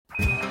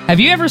Have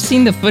you ever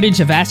seen the footage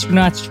of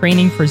astronauts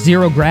training for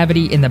zero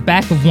gravity in the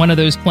back of one of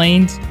those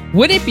planes?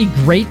 Wouldn't it be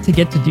great to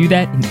get to do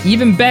that, and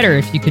even better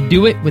if you could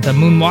do it with a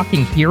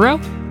moonwalking hero?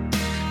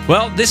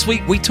 Well, this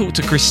week we talked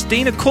to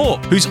Christina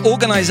Korp, whose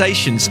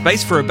organisation,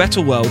 Space for a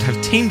Better World,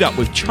 have teamed up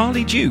with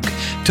Charlie Duke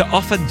to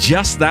offer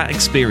just that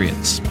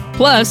experience.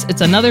 Plus,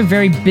 it's another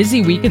very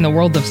busy week in the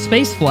world of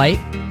spaceflight,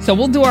 so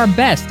we'll do our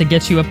best to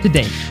get you up to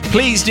date.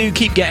 Please do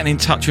keep getting in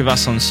touch with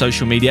us on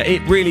social media.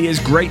 It really is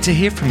great to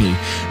hear from you.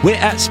 We're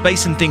at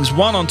Space and Things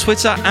 1 on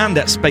Twitter and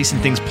at Space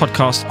and Things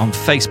Podcast on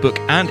Facebook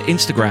and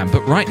Instagram.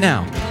 But right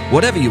now,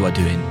 whatever you are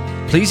doing,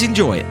 please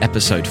enjoy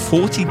episode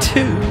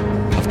 42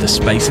 of the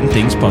Space and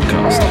Things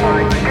Podcast.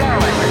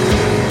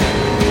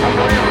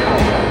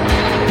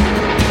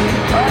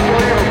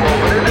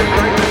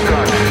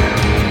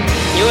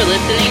 You're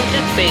listening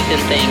to Space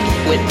and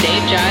Things with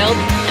Dave Giles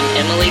and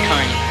Emily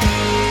Carney.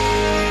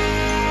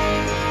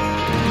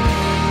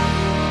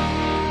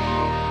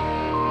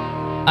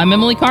 I'm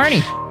Emily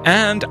Carney.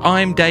 And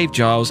I'm Dave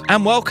Giles,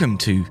 and welcome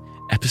to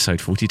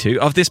episode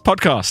 42 of this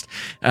podcast.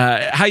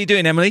 How you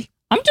doing, Emily?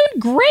 I'm doing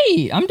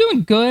great. I'm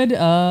doing good.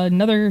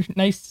 Another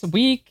nice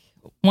week.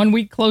 1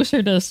 week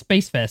closer to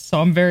Space Fest, so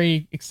I'm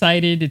very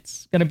excited.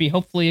 It's going to be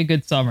hopefully a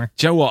good summer.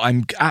 Do you know what?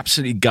 I'm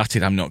absolutely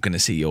gutted I'm not going to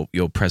see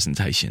your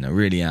presentation. I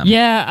really am.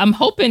 Yeah, I'm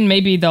hoping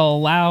maybe they'll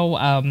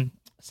allow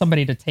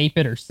somebody to tape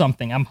it or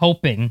something. I'm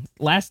hoping.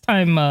 Last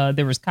time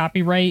there was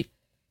copyright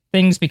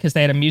things because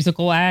they had a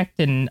musical act,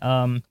 and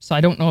so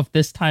I don't know if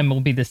this time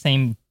will be the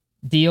same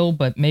deal,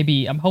 but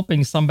maybe I'm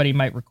hoping somebody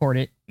might record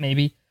it,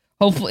 maybe.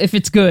 Hopefully, if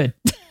it's good.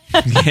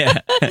 Yeah.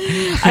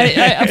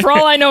 For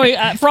all I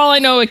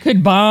know, it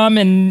could bomb,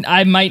 and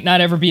I might not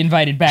ever be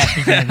invited back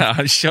again.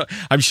 I'm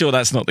sure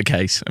that's not the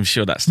case.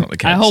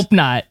 I hope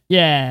not.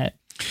 Yeah.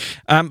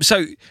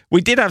 So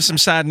we did have some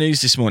sad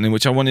news this morning,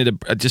 which I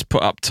wanted to just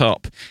put up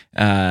top.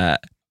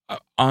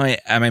 I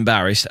am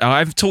embarrassed.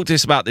 I've talked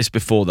about this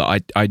before,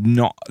 that I'm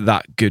not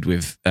that good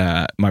with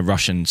my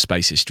Russian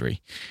space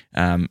history.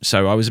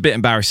 So I was a bit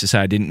embarrassed to say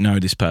I didn't know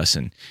this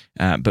person.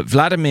 But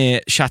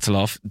Vladimir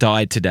Shatilov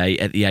died today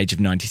at the age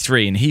of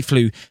 93, and he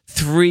flew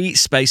 3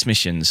 space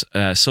missions,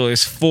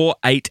 Soyuz 4,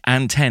 8,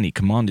 and 10. He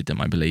commanded them,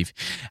 I believe,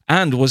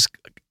 and was,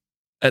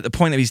 at the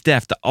point of his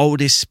death, the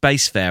oldest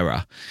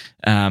spacefarer,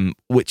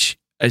 which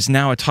is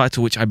now a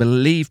title which I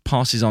believe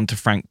passes on to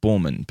Frank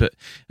Borman. But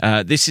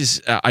this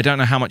is, I don't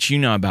know how much you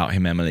know about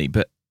him, Emily,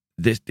 but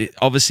this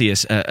obviously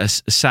a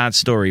sad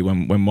story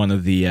when one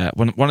of the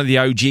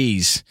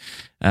OGs,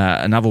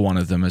 another one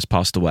of them, has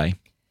passed away.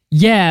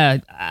 Yeah,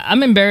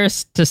 I'm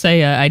embarrassed to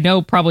say I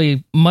know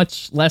probably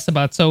much less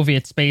about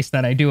Soviet space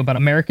than I do about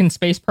American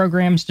space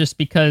programs, just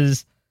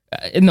because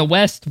in the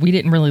West, we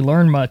didn't really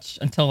learn much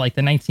until like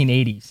the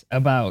 1980s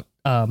about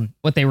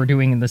what they were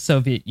doing in the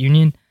Soviet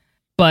Union.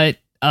 But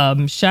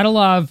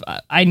Shatilov,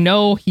 I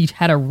know he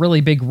had a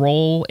really big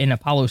role in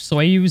Apollo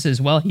Soyuz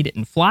as well. He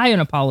didn't fly in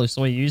Apollo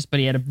Soyuz, but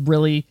he had a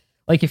really,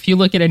 like, if you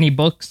look at any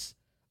books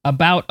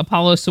about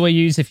Apollo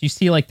Soyuz, if you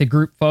see like the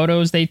group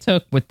photos they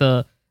took with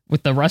the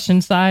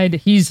Russian side,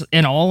 he's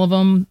in all of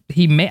them.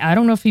 I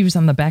don't know if he was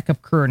on the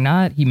backup crew or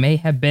not. He may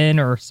have been,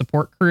 or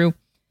support crew,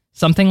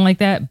 something like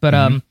that. But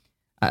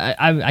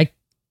I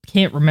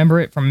can't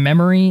remember it from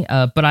memory.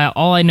 But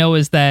all I know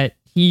is that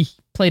he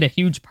played a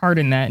huge part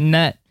in that,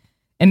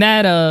 and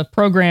that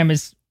program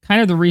is kind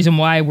of the reason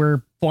why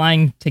we're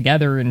flying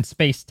together in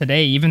space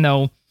today, even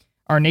though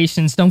our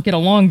nations don't get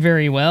along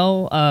very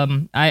well.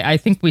 I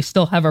think we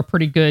still have a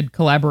pretty good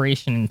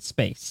collaboration in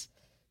space.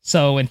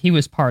 So, and he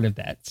was part of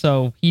that.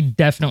 So he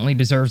definitely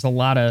deserves a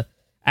lot of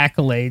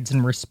accolades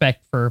and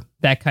respect for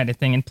that kind of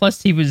thing. And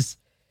plus he was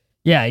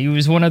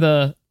one of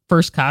the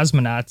first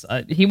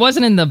cosmonauts. He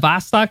wasn't in the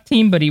Vostok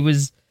team, but he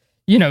was,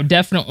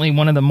 definitely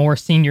one of the more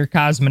senior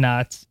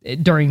cosmonauts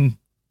during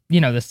the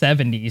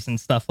 70s and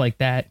stuff like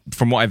that.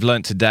 From what I've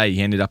learned today,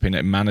 he ended up in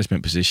a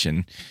management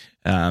position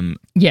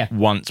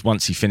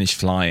once he finished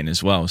flying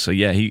as well. So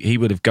yeah, he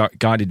would have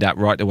guided that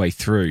right the way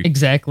through.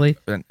 Exactly.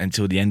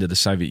 Until the end of the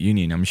Soviet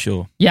Union, I'm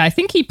sure. Yeah, I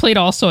think he played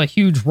also a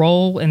huge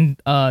role in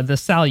the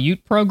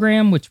Salyut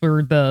program, which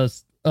were the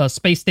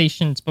space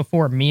stations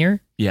before Mir.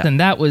 Yeah. And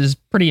that was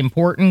pretty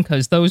important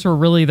because those were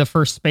really the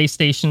first space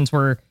stations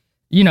where,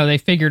 they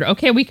figured,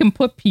 okay, we can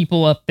put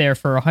people up there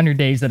for 100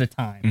 days at a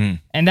time. Mm.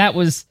 And that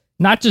was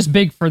not just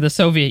big for the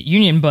Soviet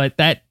Union, but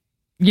that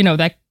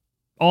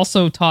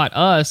also taught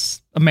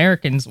us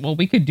Americans, well,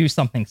 we could do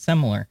something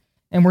similar.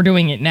 And we're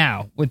doing it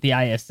now with the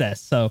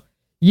ISS. So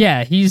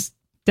yeah, he's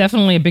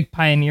definitely a big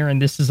pioneer,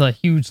 and this is a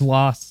huge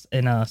loss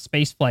in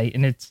space flight.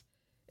 And it's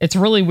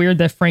really weird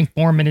that Frank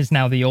Borman is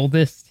now the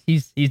oldest.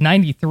 He's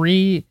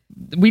 93.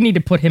 We need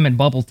to put him in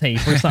bubble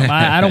tape or something.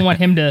 I don't want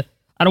him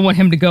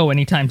to go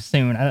anytime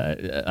soon.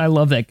 I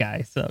love that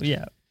guy. So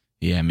yeah.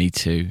 Yeah, me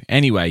too.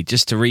 Anyway,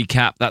 just to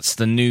recap, that's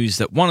the news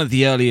that one of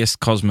the earliest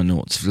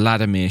cosmonauts,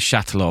 Vladimir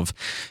Shatilov,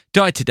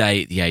 died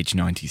today at the age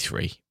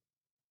 93.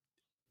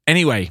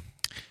 Anyway,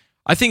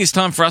 I think it's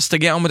time for us to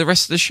get on with the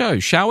rest of the show,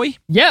 shall we?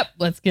 Yep,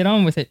 let's get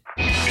on with it.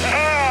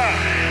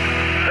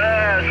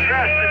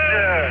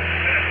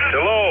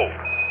 Hello.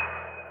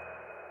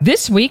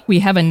 This week, we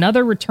have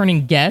another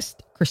returning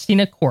guest,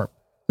 Christina Korp,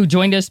 who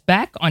joined us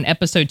back on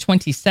episode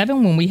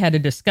 27 when we had a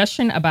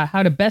discussion about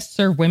how to best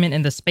serve women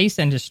in the space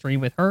industry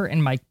with her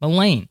and Mike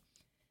Mullane.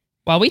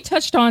 While we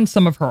touched on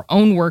some of her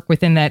own work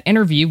within that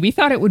interview, we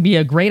thought it would be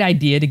a great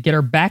idea to get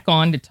her back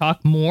on to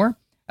talk more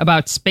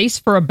about Space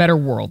for a Better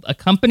World, a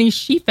company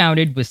she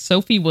founded with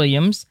Sophie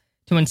Williams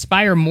to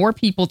inspire more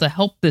people to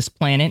help this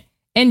planet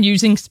and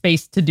using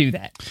space to do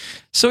that.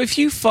 So if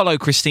you follow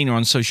Christina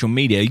on social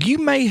media, you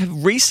may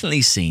have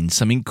recently seen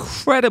some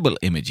incredible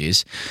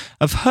images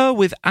of her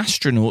with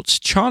astronauts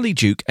Charlie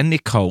Duke and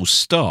Nicole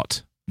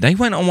Stott. They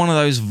went on one of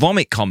those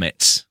vomit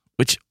comets,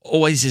 which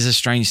always is a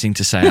strange thing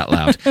to say out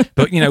loud.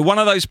 But, one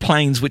of those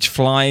planes which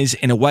flies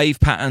in a wave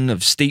pattern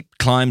of steep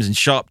climbs and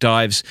sharp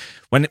dives.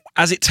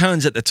 As it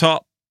turns at the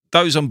top,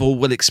 those on board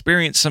will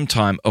experience some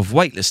time of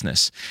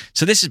weightlessness.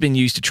 So this has been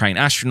used to train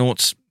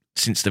astronauts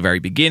since the very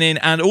beginning,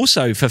 and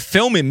also for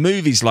filming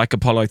movies like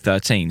Apollo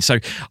 13. So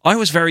I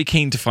was very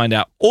keen to find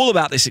out all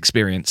about this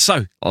experience.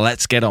 So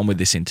let's get on with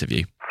this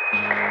interview.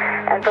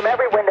 And from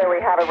every window, we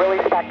have a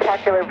really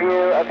spectacular view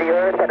of the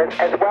Earth, and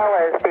as well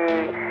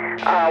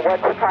as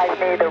what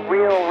surprised me, the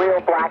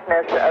real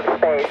blackness of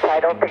space. I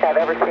don't think I've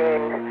ever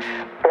seen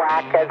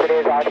black as it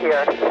is out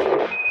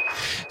here.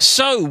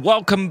 So,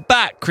 welcome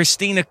back,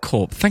 Christina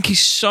Korp. Thank you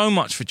so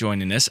much for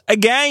joining us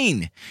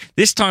again.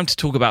 This time to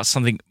talk about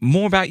something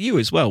more about you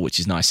as well, which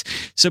is nice.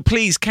 So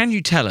please, can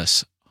you tell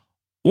us,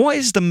 what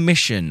is the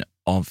mission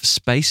of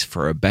Space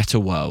for a Better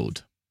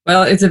World?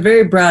 Well, it's a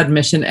very broad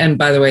mission. And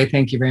by the way,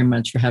 thank you very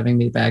much for having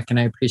me back. And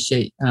I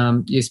appreciate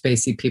you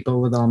spacey people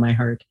with all my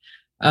heart.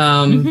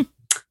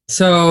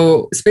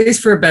 So Space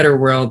for a Better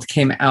World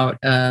came out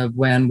of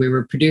when we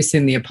were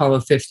producing the Apollo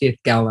 50th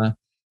Gala.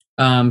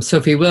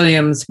 Sophie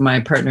Williams,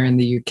 my partner in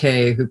the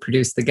UK, who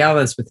produced the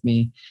galas with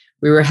me,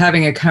 we were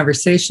having a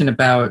conversation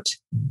about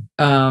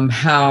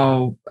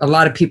how a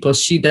lot of people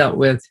she dealt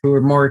with who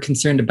were more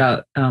concerned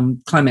about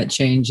climate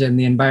change and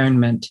the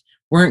environment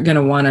weren't going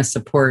to want to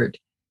support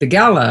the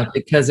gala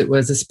because it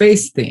was a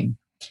space theme.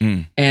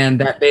 And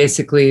that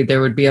basically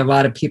there would be a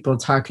lot of people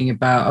talking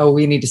about, oh,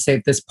 we need to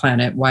save this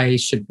planet. Why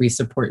should we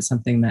support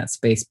something that's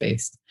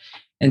space-based?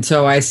 And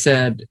so I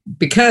said,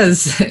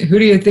 because who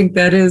do you think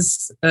that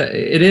is?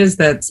 It is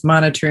that's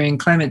monitoring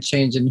climate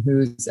change, and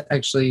who's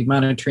actually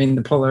monitoring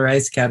the polar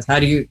ice caps? How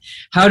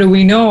do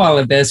we know all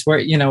of this?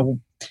 Where,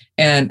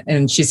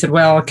 and she said,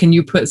 well, can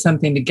you put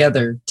something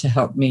together to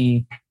help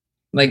me,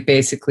 like,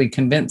 basically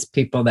convince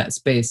people that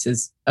space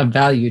is of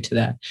value to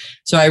that?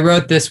 So I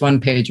wrote this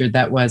one pager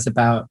that was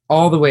about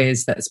all the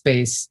ways that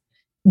space,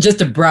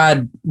 just a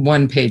broad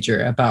one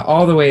pager about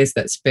all the ways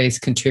that space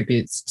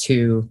contributes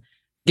to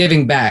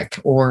giving back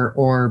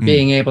or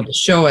being able to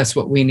show us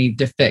what we need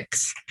to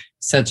fix,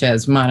 such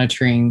as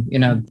monitoring,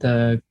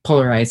 the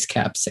polar ice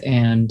caps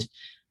and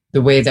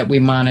the way that we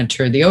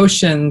monitor the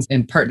oceans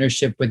in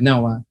partnership with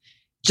NOAA.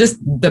 Just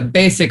the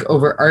basic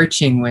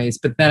overarching ways.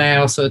 But then I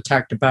also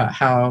talked about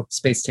how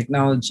space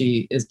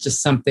technology is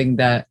just something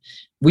that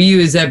we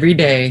use every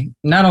day,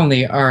 not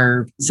only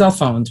our cell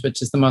phones,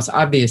 which is the most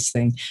obvious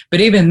thing,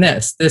 but even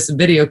this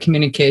video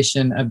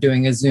communication of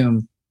doing a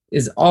Zoom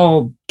is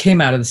all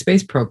came out of the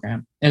space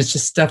program. And it's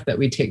just stuff that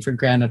we take for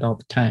granted all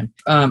the time.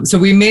 So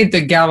we made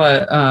the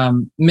gala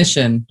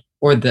mission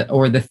or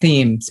the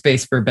theme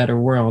Space for a Better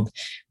World.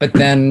 But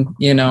then,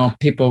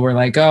 people were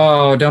like,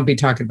 oh, don't be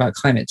talking about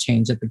climate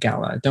change at the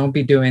gala. Don't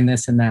be doing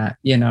this and that.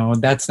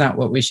 That's not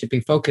what we should be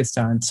focused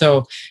on.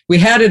 So we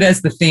had it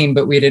as the theme,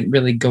 but we didn't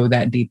really go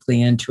that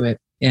deeply into it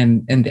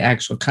in the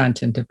actual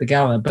content of the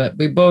gala. But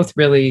we both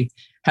really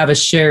have a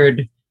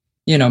shared,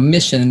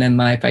 mission in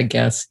life, I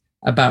guess,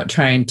 about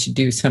trying to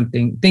do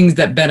things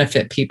that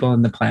benefit people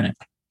and the planet.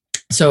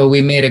 So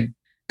we made a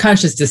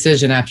conscious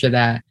decision after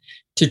that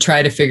to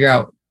try to figure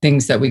out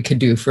things that we could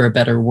do for a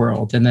better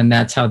world. And then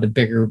that's how the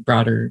bigger,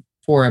 broader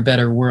For a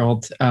Better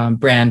World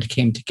brand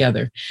came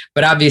together.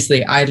 But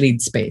obviously I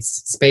lead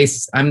space.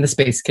 I'm the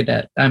space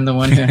cadet. I'm the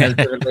one who has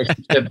the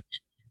relationship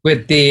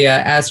with the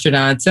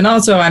astronauts. And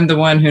also I'm the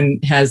one who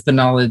has the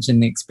knowledge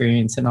and the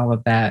experience and all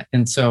of that.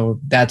 And so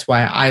that's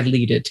why I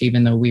lead it,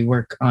 even though we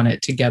work on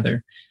it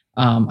together.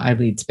 I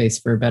lead Space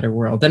for a Better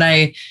World. And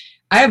I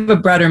have a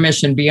broader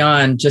mission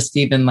beyond just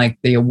even like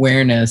the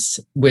awareness,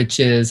 which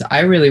is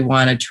I really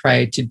want to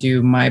try to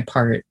do my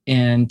part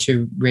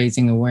into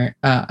raising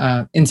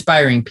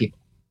inspiring people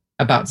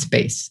about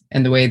space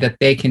and the way that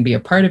they can be a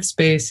part of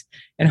space,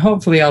 and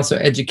hopefully also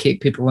educate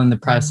people in the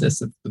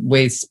process of the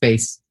ways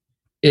space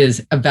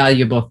is a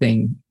valuable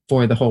thing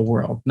for the whole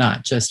world,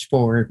 not just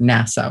for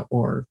NASA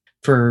or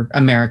for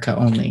America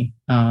only,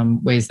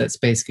 ways that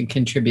space can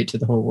contribute to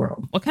the whole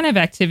world. What kind of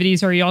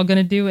activities are you all going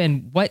to do,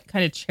 and what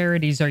kind of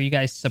charities are you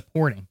guys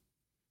supporting?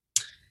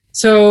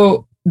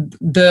 So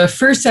the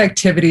first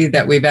activity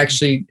that we've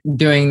actually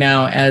doing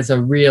now as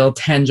a real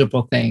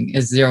tangible thing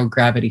is zero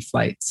gravity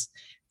flights.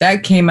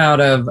 That came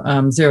out of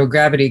Zero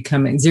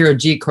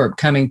G Corp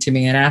coming to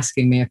me and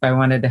asking me if I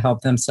wanted to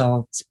help them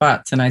sell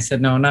spots. And I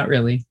said, no, not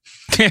really.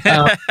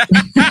 I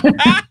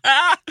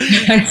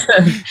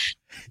said,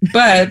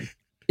 but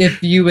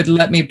if you would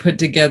let me put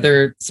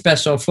together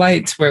special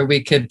flights where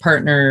we could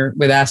partner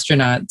with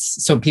astronauts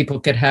so people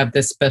could have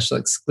this special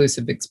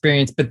exclusive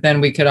experience, but then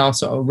we could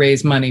also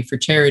raise money for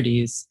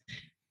charities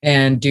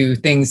and do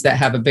things that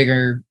have a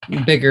bigger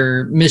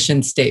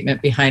mission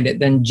statement behind it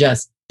than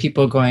just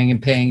people going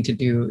and paying to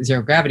do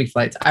zero gravity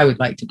flights. I would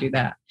like to do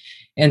that.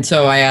 And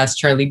so I asked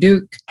Charlie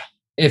Duke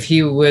if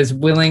he was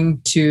willing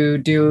to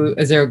do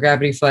a zero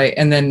gravity flight.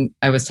 And then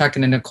I was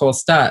talking to Nicole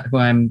Stott, who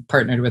I'm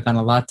partnered with on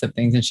lots of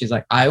things. And she's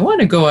like, I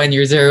want to go on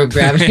your zero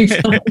gravity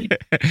flight.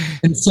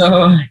 And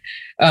so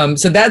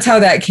that's how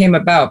that came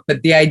about.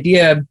 But the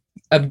idea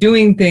of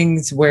doing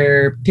things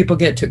where people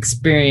get to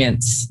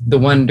experience the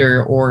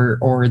wonder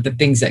or the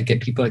things that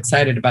get people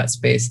excited about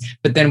space,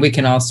 but then we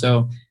can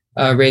also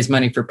raise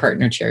money for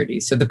partner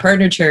charities. So the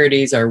partner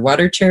charities are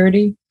Water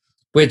Charity,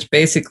 which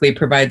basically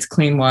provides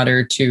clean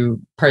water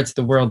to parts of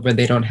the world where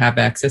they don't have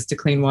access to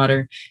clean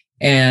water,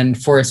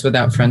 and Forests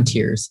Without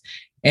Frontiers.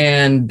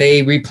 And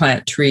they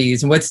replant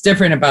trees. And what's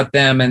different about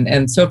them,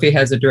 and Sophie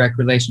has a direct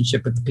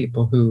relationship with the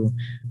people who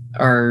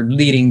are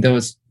leading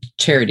those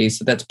charities.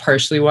 So that's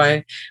partially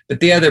why. But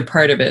the other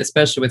part of it,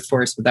 especially with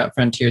Forests Without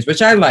Frontiers,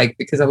 which I like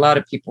because a lot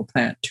of people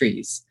plant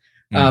trees.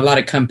 A lot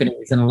of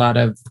companies and a lot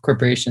of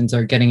corporations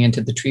are getting into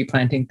the tree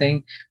planting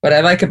thing. What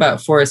I like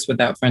about Forests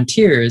Without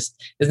Frontiers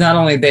is not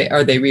only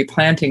are they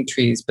replanting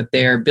trees, but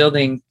they are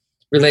building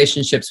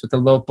relationships with the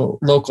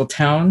local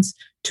towns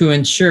to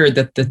ensure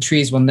that the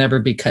trees will never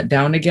be cut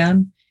down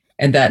again.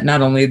 And that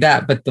not only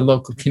that, but the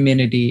local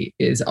community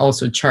is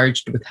also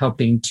charged with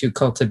helping to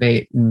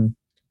cultivate and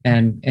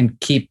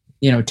keep,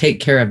 take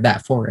care of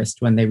that forest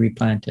when they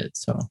replant it.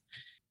 So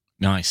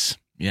nice.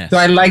 Yes. So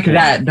I like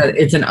that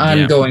it's an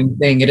ongoing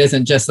thing. It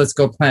isn't just let's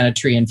go plant a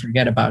tree and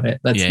forget about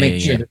it. Let's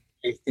make sure that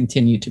they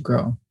continue to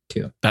grow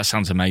too. That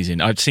sounds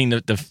amazing. I've seen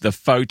the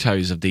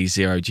photos of these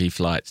zero G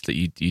flights that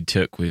you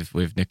took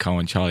with Nicole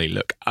and Charlie.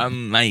 Look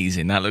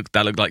amazing. That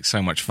looked like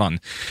so much fun.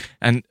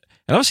 And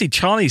obviously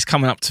Charlie's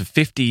coming up to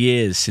 50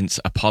 years since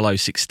Apollo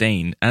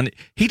 16, and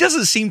he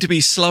doesn't seem to be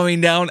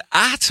slowing down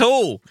at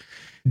all.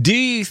 Do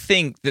you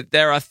think that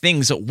there are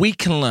things that we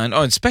can learn,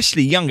 or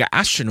especially younger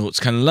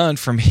astronauts can learn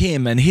from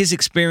him and his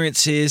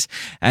experiences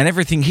and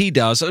everything he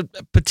does,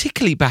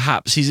 particularly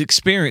perhaps his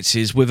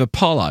experiences with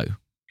Apollo?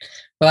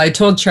 Well, I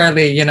told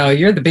Charlie,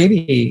 you're the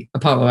baby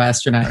Apollo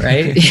astronaut,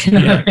 right?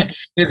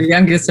 You're the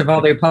youngest of all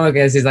the Apollo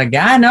guys. He's like,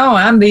 I know,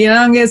 I'm the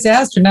youngest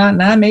astronaut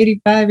and I'm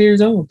 85 years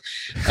old.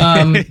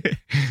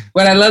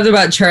 What I loved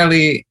about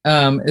Charlie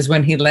is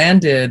when he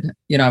landed,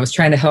 I was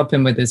trying to help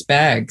him with his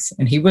bags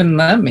and he wouldn't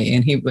let me.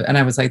 And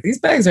I was like, these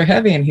bags are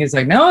heavy. And he was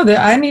like, no,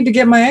 I need to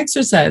get my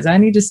exercise. I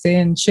need to stay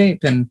in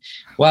shape. And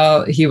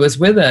while he was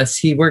with us,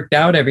 he worked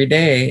out every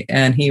day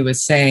and he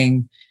was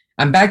saying,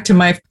 I'm back to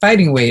my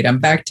fighting weight. I'm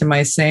back to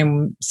my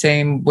same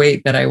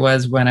weight that I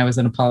was when I was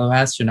an Apollo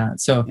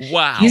astronaut. So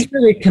wow. He's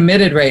really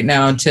committed right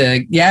now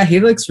he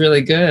looks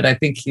really good. I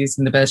think he's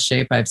in the best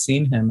shape I've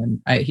seen him.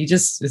 And he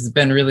just has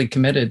been really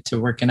committed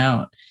to working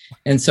out.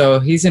 And so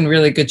he's in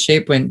really good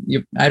shape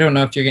I don't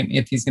know if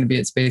he's going to be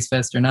at Space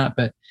Fest or not,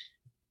 but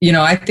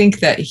I think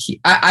that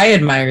I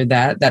admire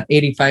that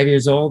 85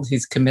 years old,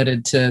 he's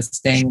committed to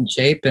staying in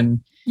shape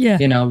and,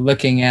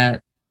 looking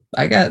at,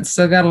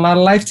 still got a lot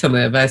of life to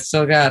live. I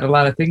still got a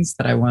lot of things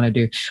that I want to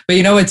do.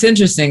 But what's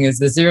interesting is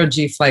the zero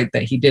G flight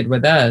that he did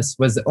with us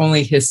was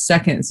only his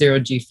second zero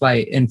G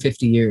flight in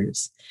 50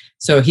 years.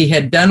 So he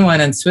had done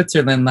one in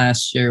Switzerland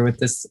last year with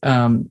this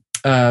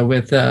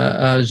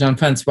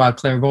Jean-Francois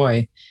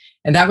Clairvoy.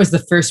 And that was the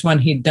first one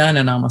he'd done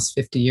in almost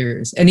 50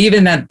 years. And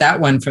even that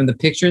one, from the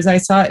pictures I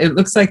saw, it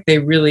looks like they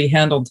really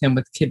handled him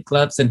with kid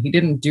gloves and he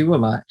didn't do a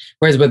lot.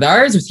 Whereas with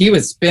ours, he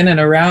was spinning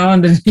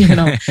around and,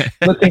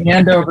 looking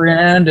end over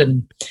end.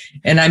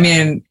 And I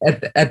mean,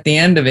 at the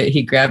end of it,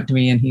 he grabbed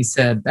me and he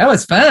said, that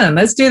was fun.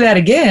 Let's do that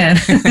again.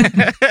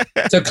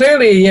 So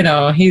clearly,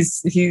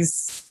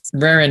 he's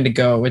raring to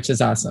go, which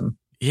is awesome.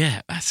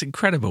 Yeah, that's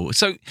incredible.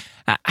 So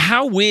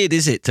how weird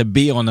is it to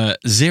be on a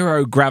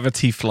zero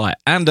gravity flight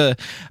and a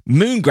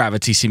moon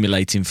gravity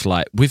simulating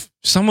flight with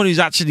someone who's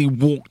actually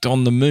walked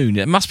on the moon?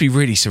 It must be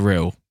really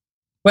surreal.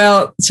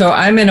 Well, so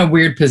I'm in a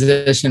weird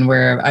position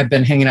where I've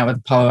been hanging out with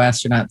Apollo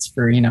astronauts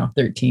for,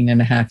 13 and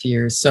a half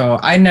years. So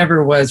I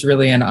never was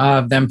really in awe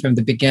of them from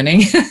the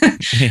beginning,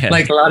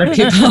 like a lot of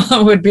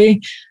people would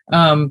be.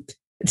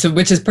 So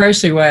which is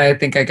partially why I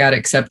think I got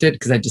accepted,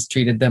 because I just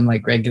treated them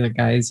like regular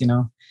guys,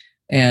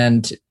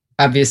 And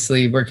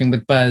obviously working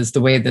with Buzz,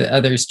 the way that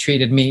others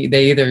treated me,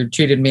 they either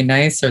treated me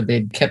nice or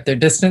they'd kept their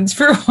distance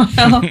for a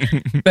while.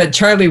 But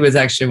Charlie was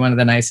actually one of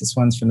the nicest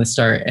ones from the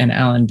start, and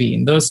Alan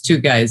Bean. Those two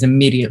guys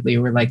immediately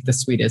were like the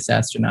sweetest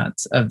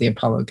astronauts of the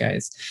Apollo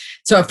guys.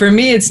 So for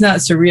me, it's not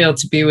surreal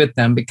to be with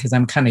them because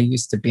I'm kind of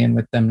used to being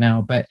with them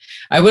now. But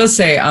I will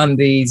say on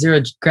the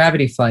zero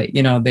gravity flight,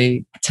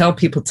 they tell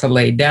people to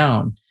lay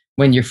down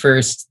when you're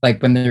first,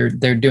 like when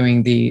they're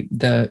doing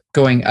the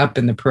going up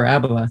in the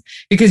parabola,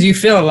 because you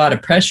feel a lot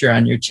of pressure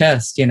on your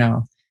chest,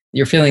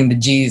 you're feeling the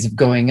G's of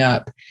going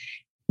up.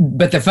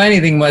 But the funny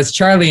thing was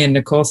Charlie and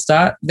Nicole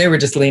Stott, they were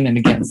just leaning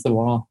against the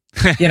wall.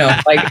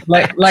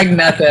 like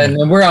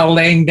nothing. And we're all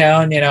laying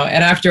down,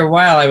 and after a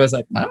while I was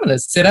like, I'm going to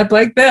sit up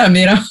like them,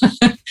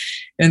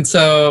 And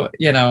so,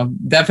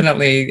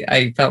 definitely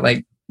I felt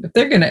like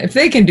if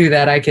they can do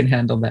that, I can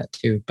handle that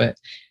too. But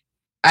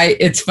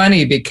it's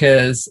funny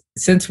because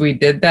since we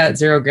did that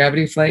zero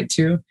gravity flight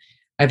too,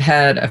 I've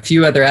had a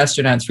few other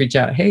astronauts reach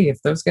out. Hey,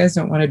 if those guys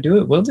don't want to do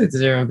it, we'll do the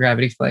zero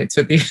gravity flights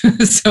with you.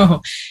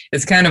 So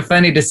it's kind of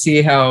funny to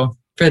see how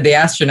for the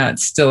astronauts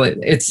still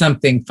it's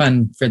something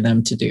fun for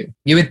them to do.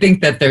 You would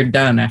think that they're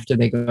done after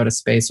they go to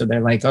space, or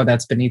they're like, oh,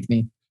 that's beneath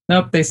me.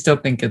 Nope, they still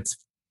think it's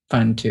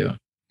fun too.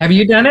 Have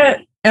you done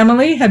it,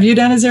 Emily? Have you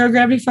done a zero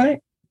gravity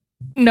flight?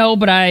 No,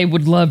 but I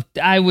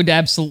would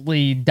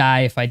absolutely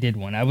die if I did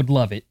one. I would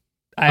love it.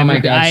 My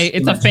gosh.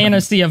 It's a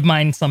fantasy of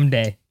mine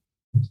someday.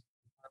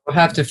 We'll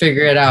have to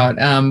figure it out.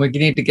 We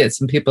need to get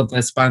some people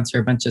to sponsor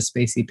a bunch of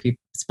spacey people,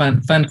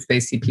 fun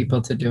spacey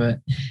people to do it.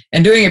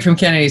 And doing it from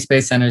Kennedy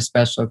Space Center is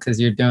special because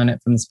you're doing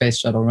it from the Space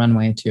Shuttle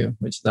runway too,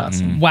 which is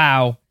awesome.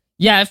 Wow.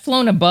 Yeah, I've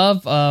flown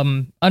above,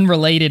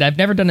 unrelated. I've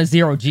never done a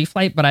zero G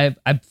flight, but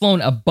I've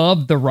flown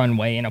above the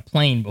runway in a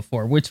plane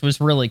before, which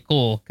was really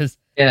cool because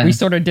we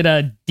sort of did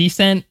a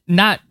descent,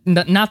 not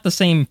the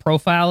same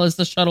profile as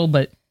the shuttle,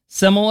 but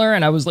similar.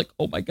 And I was like,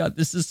 oh my God,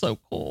 this is so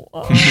cool.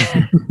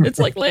 It's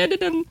like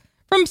landed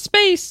from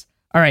space.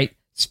 All right.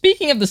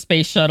 Speaking of the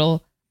space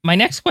shuttle, my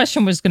next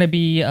question was going to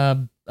be,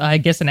 I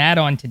guess, an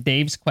add-on to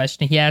Dave's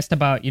question. He asked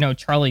about,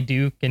 Charlie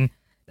Duke, and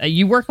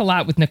you work a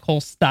lot with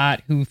Nicole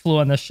Stott, who flew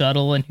on the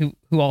shuttle and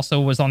who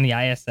also was on the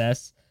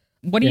ISS.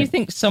 What do you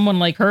think someone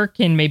like her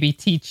can maybe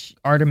teach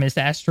Artemis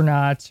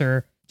astronauts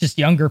or just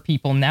younger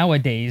people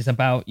nowadays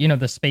about,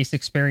 the space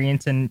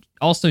experience? And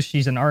also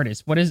she's an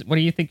artist. What do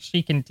you think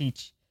she can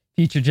teach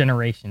future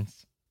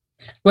generations?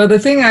 Well, the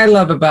thing I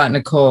love about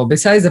Nicole,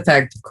 besides the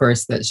fact, of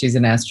course, that she's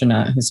an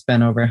astronaut who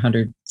spent over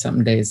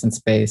 100-something days in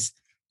space,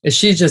 is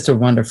she's just a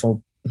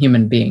wonderful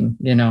human being.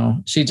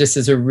 She just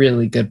is a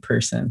really good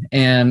person.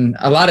 And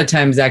a lot of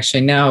times,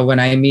 actually, now when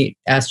I meet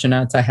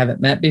astronauts I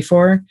haven't met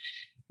before,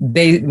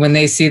 when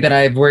they see that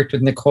I've worked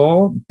with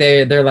Nicole,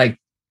 they're like,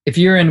 if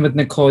you're in with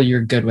Nicole,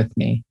 you're good with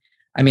me.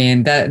 I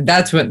mean,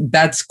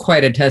 that's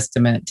quite a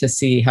testament to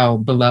see how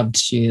beloved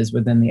she is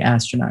within the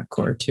astronaut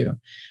corps too.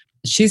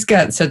 She's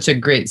got such a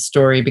great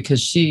story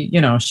because she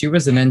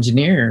was an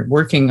engineer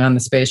working on the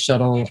space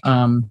shuttle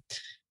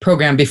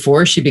program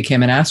before she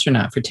became an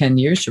astronaut. For 10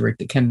 years, she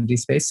worked at Kennedy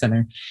Space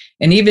Center.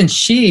 And even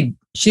she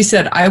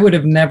said, I would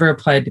have never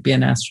applied to be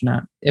an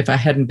astronaut if I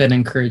hadn't been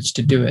encouraged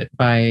to do it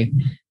by,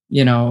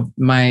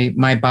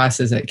 my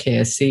bosses at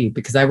KSC,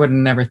 because I would have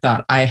never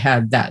thought I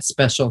had that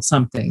special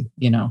something,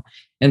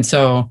 And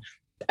so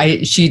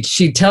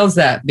she tells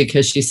that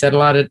because she said a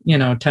lot of,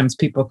 times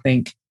people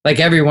think, like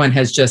everyone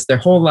has just their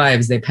whole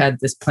lives, they've had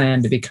this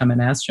plan to become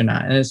an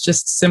astronaut. And it's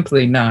just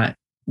simply not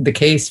the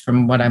case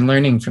from what I'm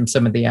learning from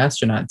some of the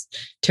astronauts.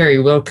 Terry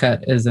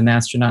Wilcutt is an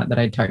astronaut that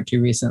I talked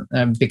to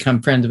recently,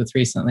 become friends with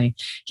recently.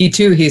 He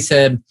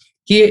said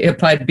he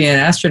applied to be an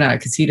astronaut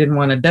because he didn't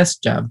want a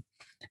desk job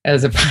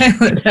as a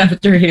pilot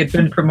after he had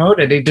been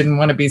promoted. He didn't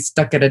want to be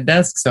stuck at a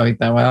desk. So he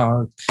thought,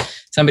 well,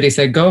 somebody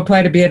said, go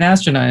apply to be an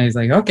astronaut. And he's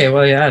like, okay,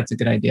 well, yeah, it's a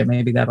good idea.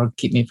 Maybe that'll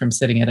keep me from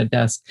sitting at a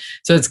desk.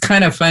 So it's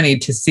kind of funny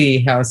to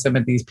see how some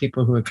of these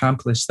people who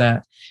accomplished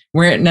that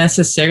weren't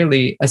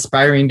necessarily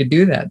aspiring to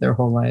do that their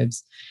whole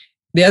lives.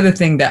 The other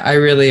thing that I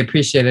really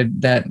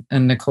appreciated that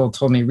Nicole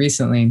told me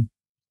recently,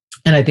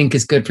 and I think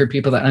is good for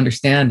people to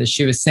understand, is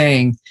she was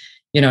saying,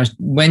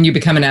 when you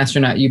become an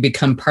astronaut, you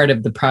become part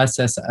of the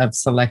process of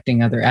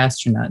selecting other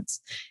astronauts.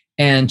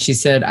 And she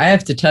said, I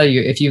have to tell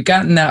you, if you've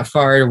gotten that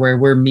far to where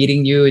we're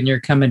meeting you and you're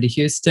coming to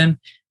Houston,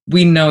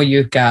 we know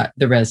you've got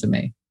the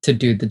resume to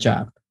do the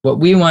job. What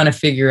we want to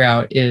figure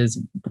out is,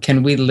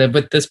 can we live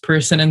with this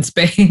person in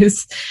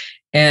space?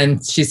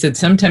 And she said,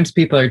 sometimes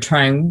people are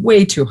trying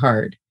way too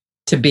hard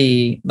to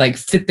be like,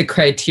 fit the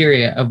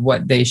criteria of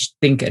what they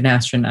think an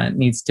astronaut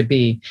needs to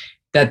be,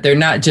 that they're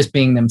not just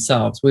being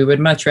themselves. We would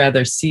much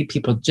rather see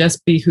people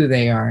just be who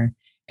they are.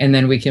 And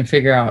then we can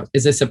figure out,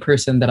 is this a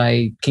person that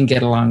I can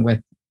get along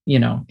with,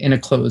 in a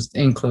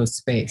enclosed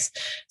space?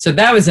 So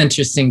that was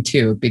interesting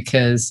too,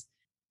 because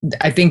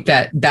I think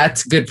that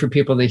that's good for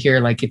people to hear.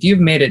 Like, if you've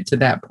made it to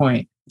that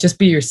point, just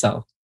be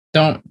yourself.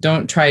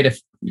 Don't try to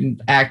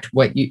act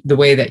the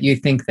way that you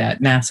think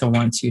that NASA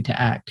wants you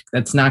to act.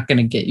 That's not going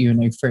to get you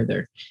any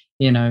further,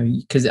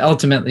 because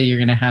ultimately you're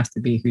going to have to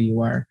be who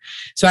you are.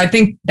 So I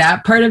think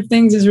that part of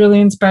things is really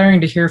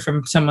inspiring to hear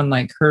from someone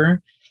like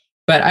her.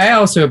 But I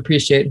also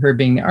appreciate her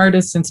being the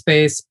artist in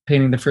space,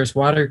 painting the first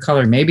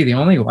watercolor, maybe the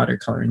only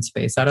watercolor in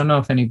space. I don't know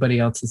if anybody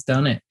else has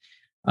done it.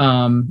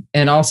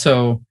 And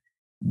also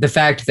the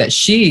fact that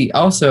she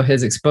also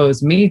has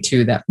exposed me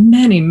to that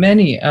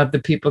many of the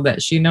people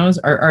that she knows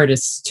are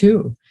artists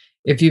too.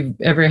 If you've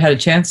ever had a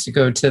chance to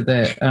go to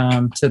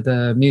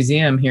the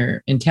museum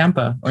here in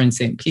Tampa or in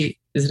St. Pete,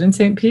 is it in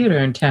St. Pete or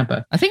in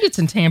Tampa? I think it's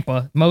in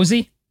Tampa.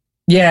 Mosey?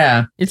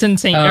 Yeah. It's in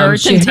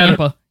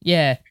Tampa.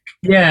 Yeah.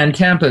 Yeah, in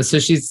Tampa. So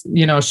she's,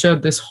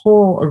 showed this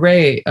whole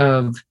array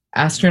of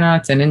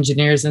astronauts and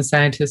engineers and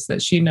scientists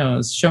that she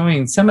knows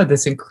showing some of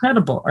this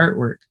incredible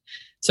artwork.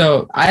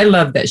 So I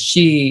love that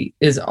she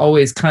is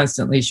always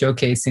constantly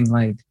showcasing,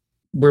 like,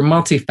 we're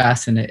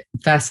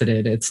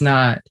multifaceted. It's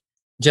not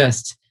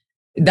just,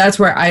 that's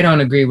where I don't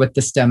agree with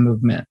the STEM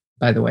movement,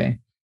 by the way.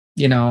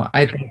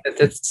 I think that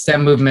the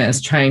STEM movement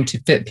is trying to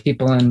fit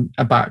people in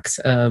a box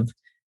of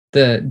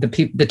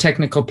the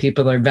technical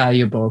people are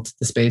valuable to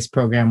the space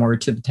program or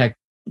to the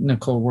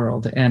technical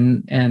world,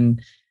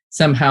 and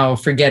somehow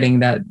forgetting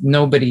that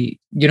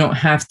you don't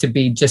have to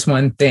be just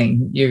one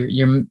thing.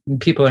 Your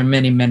people are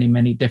many, many,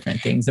 many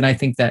different things. And I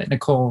think that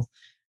Nicole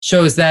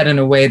shows that in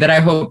a way that I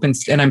hope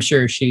and I'm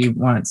sure she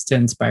wants to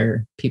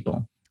inspire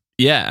people.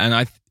 Yeah, and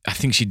I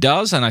think she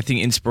does, and I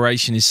think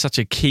inspiration is such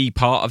a key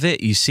part of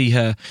it. You see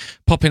her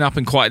popping up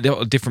in quite a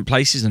lot of different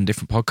places and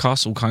different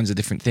podcasts, all kinds of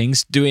different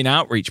things, doing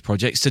outreach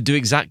projects to do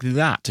exactly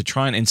that, to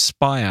try and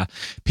inspire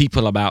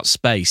people about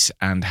space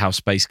and how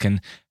space can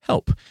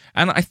help.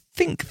 And I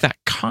think that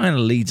kind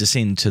of leads us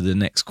into the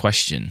next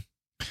question.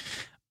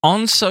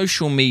 On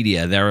social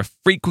media, there are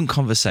frequent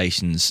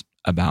conversations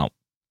about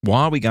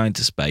why are we going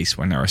to space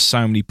when there are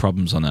so many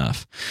problems on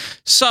Earth?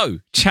 So,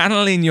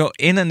 channeling your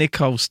inner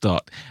Nicole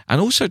Stott and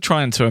also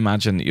trying to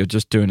imagine that you're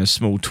just doing a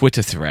small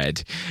Twitter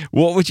thread,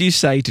 what would you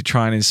say to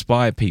try and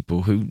inspire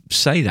people who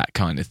say that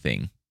kind of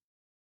thing?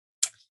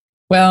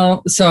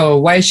 Well, so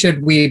why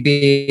should we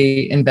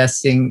be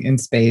investing in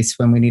space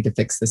when we need to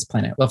fix this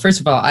planet? Well, first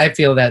of all, I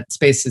feel that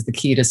space is the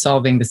key to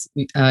solving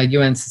the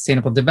UN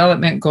Sustainable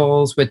Development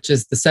Goals, which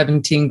is the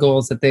 17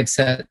 goals that they've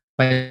set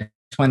by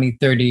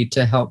 2030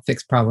 to help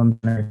fix problems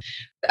on Earth.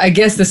 I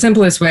guess the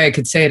simplest way I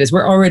could say it is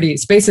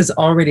space is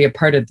already a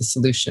part of the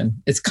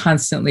solution. It's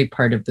constantly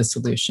part of the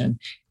solution.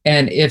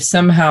 And if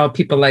somehow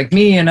people like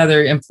me and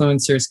other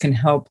influencers can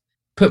help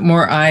put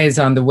more eyes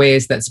on the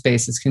ways that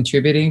space is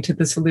contributing to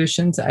the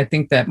solutions, I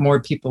think that more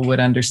people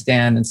would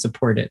understand and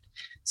support it.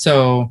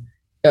 So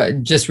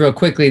just real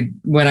quickly,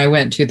 when I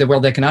went to the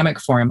World Economic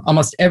Forum,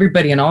 almost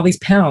everybody in all these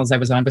panels I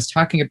was on was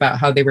talking about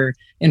how they were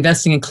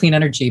investing in clean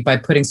energy by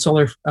putting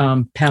solar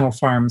panel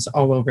farms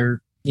all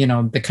over,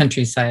 the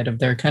countryside of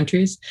their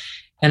countries.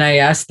 And I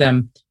asked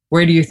them,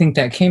 where do you think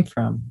that came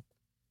from?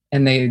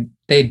 And they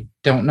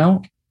don't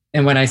know.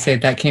 And when I say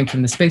that came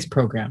from the space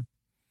program,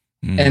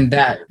 and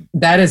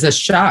that is a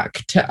shock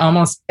to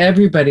almost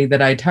everybody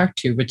that I talk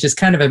to, which is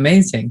kind of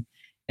amazing.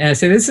 And I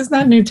say, this is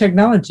not new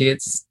technology.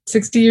 It's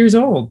 60 years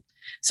old.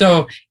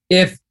 So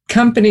if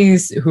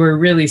companies who are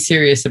really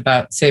serious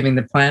about saving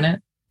the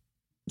planet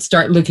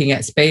start looking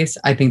at space,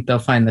 I think they'll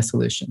find the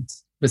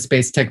solutions with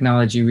space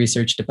technology,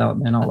 research,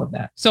 development, all of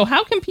that. So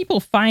how can people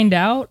find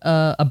out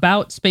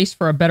about Space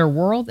for a Better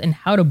World and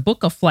how to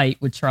book a flight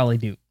with Charlie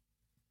Duke?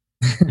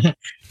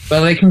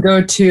 Well, they can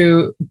go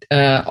to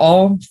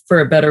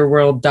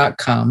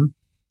allforabetterworld.com,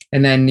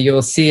 and then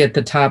you'll see at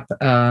the top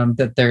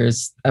that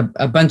there's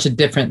a bunch of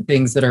different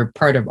things that are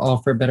part of All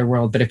for a Better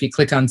World. But if you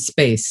click on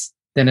space,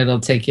 then it'll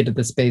take you to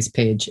the space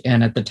page.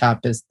 And at the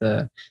top is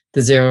the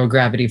zero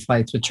gravity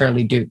flights with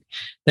Charlie Duke.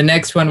 The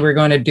next one we're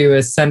going to do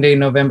is Sunday,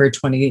 November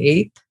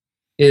 28th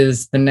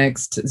is the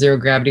next zero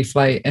gravity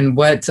flight. And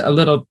what's a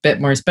little bit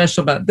more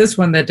special about this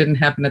one that didn't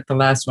happen at the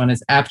last one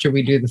is after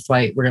we do the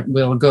flight,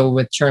 we'll go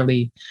with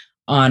Charlie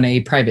on a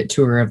private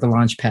tour of the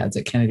launch pads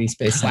at Kennedy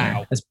Space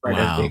Center as part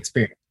of the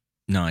experience.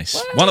 Nice.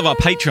 What? One of our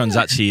patrons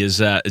actually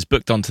is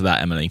booked onto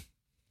that, Emily.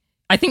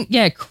 I think,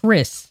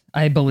 Chris,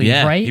 I believe,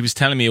 right? He was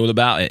telling me all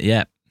about it,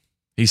 yeah.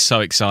 He's so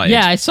excited.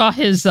 Yeah, I saw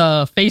his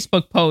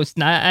Facebook post,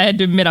 and I had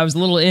to admit I was a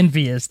little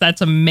envious.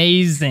 That's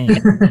amazing.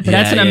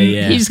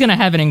 He's going to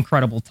have an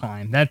incredible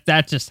time.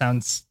 That just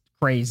sounds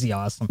crazy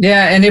awesome.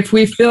 Yeah, and if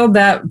we fill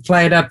that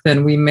flight up,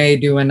 then we may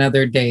do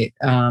another date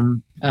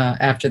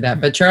after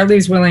that. But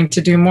Charlie's willing to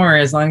do more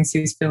as long as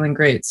he's feeling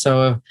great.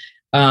 So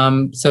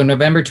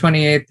November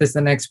 28th is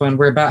the next one.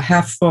 We're about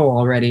half full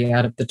already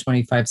out of the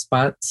 25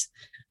 spots.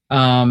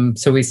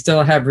 So we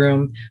still have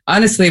room.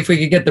 Honestly, if we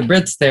could get the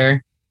Brits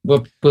there,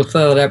 we'll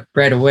fill it up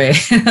right away.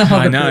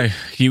 I know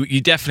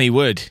you definitely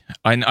would.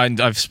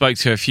 I've spoke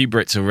to a few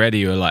Brits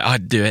already who are like,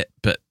 I'd do it,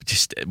 but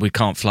just we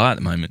can't fly at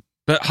the moment.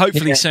 But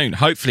hopefully soon.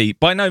 Hopefully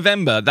by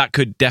November that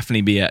could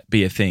definitely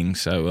be a thing.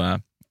 So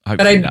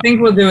but I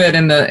think we'll do it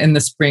in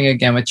the spring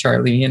again with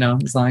Charlie.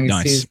 As long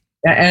as he's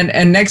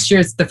and next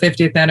year it's the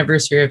 50th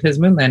anniversary of his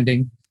moon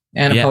landing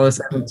and Apollo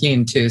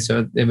 17 too.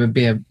 So it would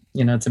be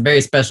it's a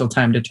very special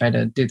time to try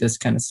to do this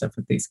kind of stuff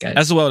with these guys.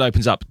 As the world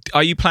opens up,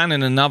 are you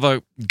planning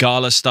another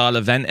gala-style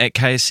event at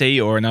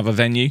KSC or another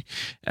venue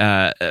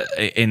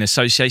in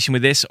association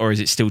with this, or is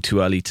it still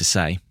too early to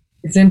say?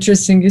 It's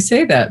interesting you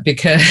say that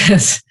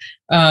because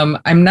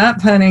I'm not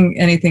planning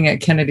anything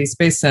at Kennedy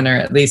Space Center,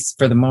 at least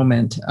for the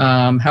moment.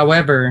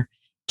 However,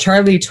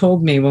 Charlie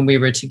told me when we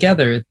were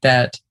together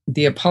that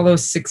the Apollo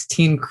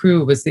 16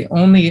 crew was the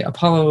only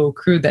Apollo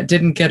crew that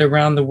didn't get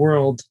around the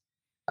world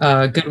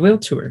goodwill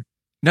tour.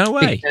 No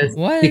way.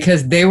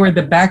 Because they were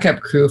the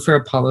backup crew for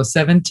Apollo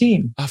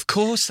 17. Of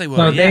course they were.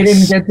 So they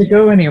didn't get to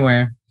go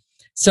anywhere.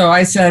 So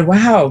I said,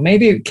 wow,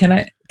 maybe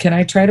can can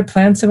I try to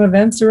plan some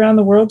events around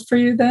the world for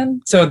you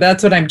then? So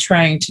that's what I'm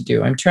trying to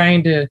do.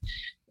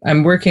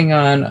 I'm working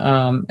on,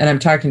 and I'm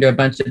talking to a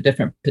bunch of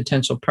different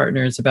potential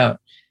partners about,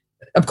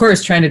 of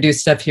course, trying to do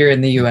stuff here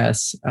in the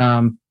US,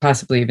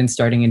 possibly even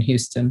starting in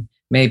Houston,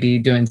 maybe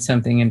doing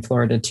something in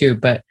Florida too,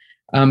 but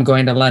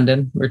going to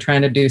London. We're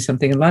trying to do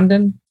something in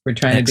London. We're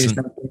trying to do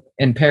something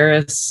in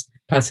Paris,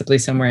 possibly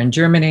somewhere in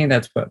Germany.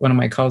 That's what one of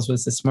my calls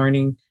was this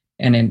morning,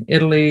 and in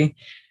Italy.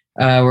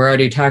 We're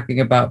already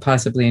talking about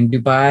possibly in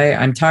Dubai.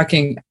 I'm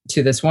talking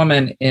to this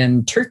woman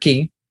in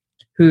Turkey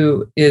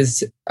who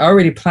is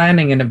already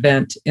planning an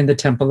event in the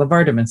Temple of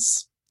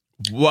Artemis.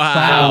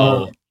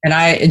 Wow.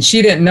 And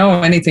she didn't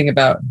know anything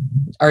about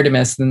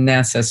Artemis and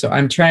NASA. So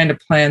I'm trying to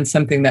plan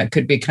something that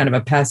could be kind of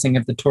a passing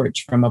of the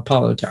torch from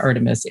Apollo to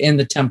Artemis in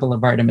the Temple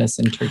of Artemis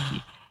in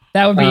Turkey.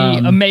 That would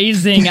be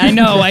amazing. I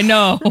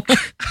know.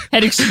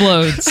 Head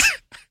explodes.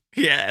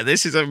 Yeah,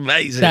 this is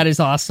amazing. That is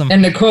awesome.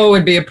 And Nicole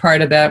would be a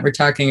part of that. We're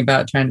talking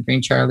about trying to bring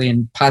Charlie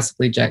and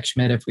possibly Jack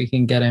Schmidt if we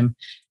can get him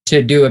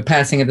to do a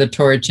passing of the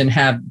torch and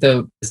have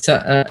the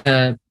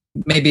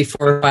maybe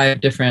 4 or 5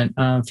 different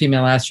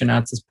female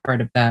astronauts as part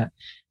of that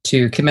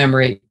to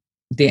commemorate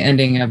the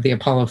ending of the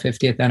Apollo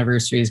 50th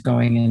anniversary is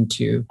going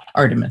into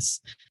Artemis.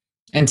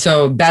 And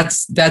so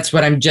that's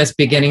what I'm just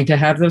beginning to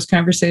have those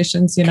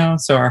conversations,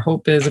 So our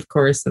hope is, of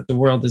course, that the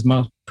world is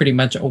pretty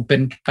much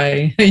open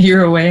by a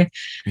year away,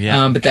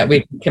 but that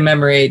we can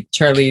commemorate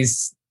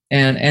Charlie's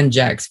and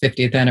Jack's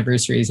 50th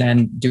anniversaries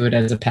and do it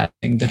as a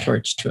passing the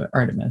torch to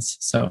Artemis.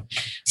 So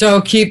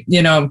keep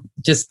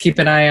just keep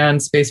an eye on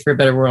Space for a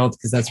Better World,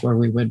 because that's where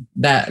we would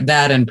that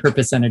and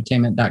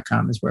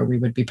purposeentertainment.com is where we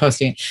would be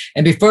posting.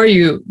 And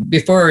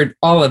before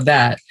all of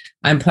that,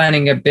 I'm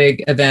planning a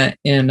big event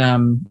in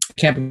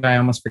Camp. I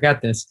almost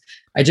forgot this.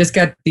 I just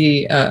got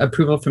the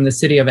approval from the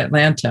city of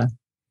Atlanta,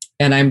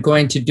 and I'm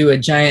going to do a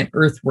giant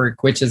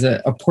earthwork, which is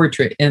a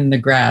portrait in the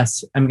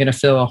grass. I'm going to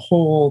fill a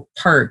whole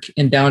park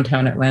in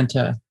downtown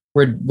Atlanta,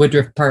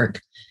 Woodruff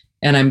Park.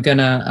 And I'm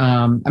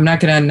not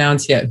going to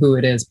announce yet who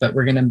it is, but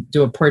we're going to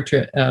do a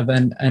portrait of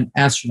an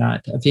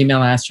astronaut, a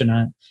female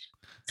astronaut,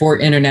 for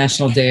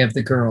International Day of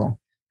the Girl,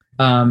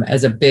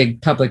 as a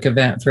big public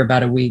event for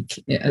about a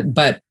week.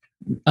 But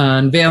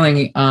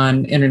unveiling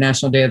on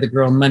International Day of the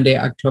Girl, Monday,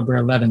 October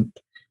 11th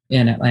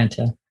in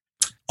Atlanta.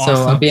 Awesome.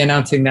 So I'll be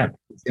announcing that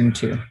soon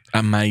too.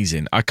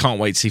 Amazing. I can't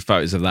wait to see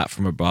photos of that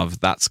from above.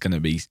 That's going to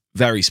be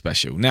very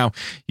special. Now,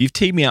 you've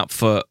teed me up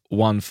for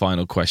one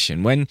final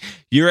question. When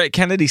you were at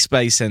Kennedy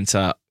Space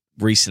Center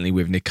recently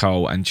with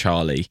Nicole and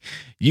Charlie,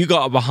 you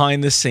got a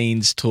behind the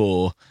scenes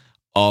tour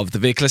of the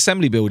vehicle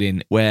assembly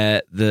building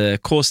where the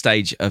core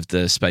stage of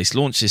the Space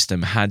Launch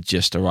System had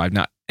just arrived.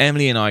 Now,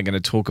 Emily and I are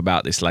going to talk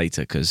about this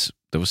later because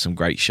there were some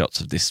great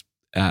shots of this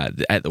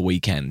at the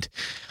weekend.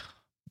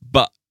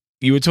 But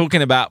you were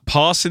talking about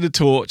passing the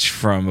torch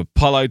from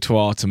Apollo to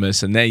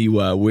Artemis, and there you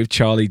were with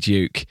Charlie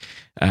Duke,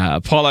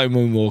 Apollo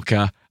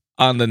Moonwalker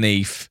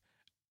underneath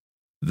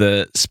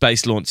the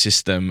Space Launch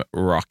System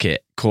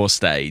rocket core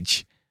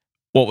stage.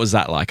 What was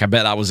that like? I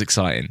bet that was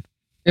exciting.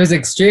 It was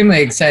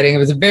extremely exciting. It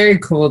was very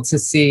cool to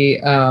see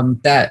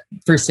that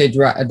first stage.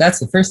 That's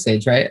the first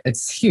stage, right?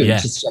 It's huge.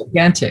 Yeah. It's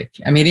gigantic.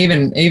 I mean,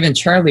 even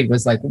Charlie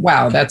was like,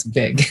 wow, that's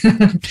big.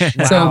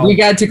 Wow. So we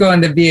got to go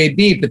on the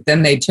VAB, but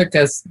then they took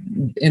us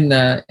in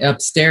the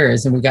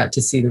upstairs and we got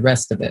to see the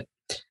rest of it.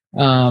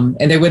 And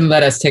they wouldn't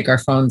let us take our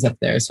phones up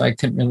there, so I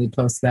couldn't really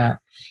post that.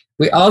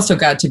 We also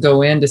got to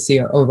go in to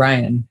see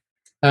Orion.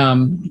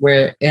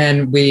 They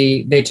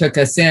took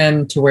us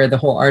in to where the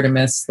whole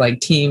Artemis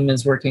team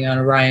is working on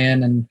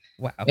Orion, and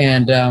wow.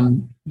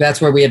 And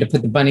that's where we had to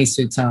put the bunny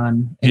suits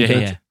on and go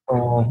through the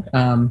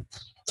whole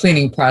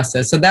cleaning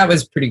process. So that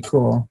was pretty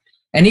cool.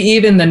 And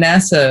even the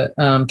NASA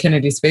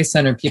Kennedy Space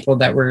Center people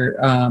that were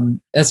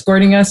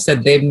escorting us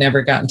said they've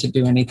never gotten to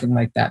do anything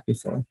like that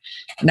before.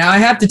 Now, I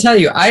have to tell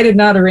you, I did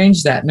not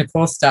arrange that.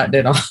 Nicole Stott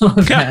did all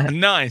of that.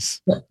 Nice.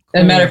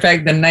 As a matter of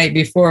fact, the night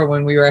before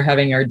when we were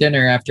having our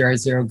dinner after our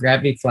zero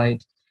gravity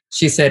flight,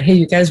 she said, hey,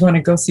 you guys want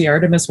to go see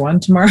Artemis 1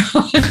 tomorrow?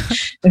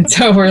 And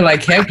so we're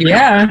like, heck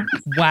yeah.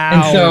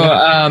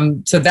 Wow.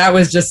 And so that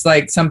was just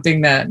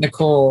something that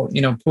Nicole,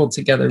 pulled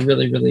together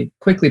really, really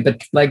quickly.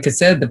 But like I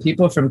said, the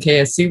people from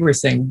KSC were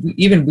saying,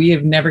 even we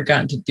have never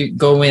gotten to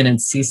go in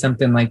and see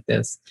something like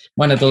this.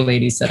 One of the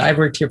ladies said, I've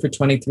worked here for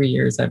 23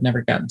 years. I've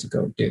never gotten to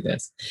go do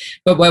this.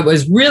 But what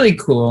was really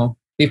cool,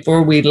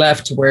 before we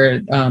left where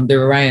the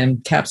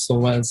Orion capsule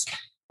was,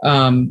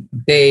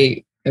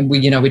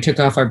 we took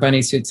off our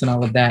bunny suits and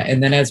all of that.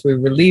 And then as we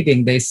were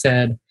leaving, they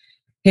said,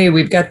 hey,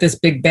 we've got this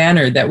big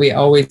banner that we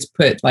always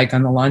put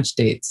on the launch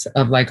dates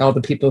of all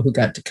the people who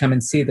got to come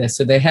and see this.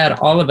 So they had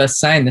all of us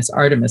sign this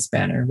Artemis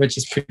banner, which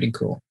is pretty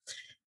cool.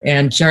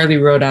 And Charlie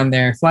wrote on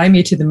there, fly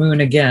me to the moon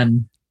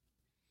again.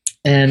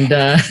 And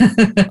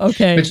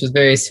okay, which was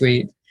very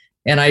sweet.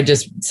 And I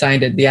just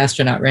signed it, the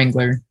astronaut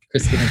wrangler,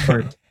 Christina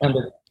Court,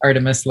 under the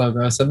Artemis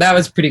logo. So that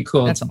was pretty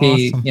cool. That's to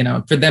be,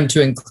 awesome. For them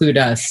to include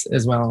us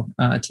as well,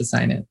 to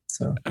sign it.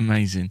 So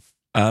amazing.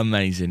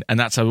 Amazing. And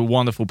that's a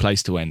wonderful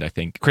place to end, I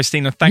think.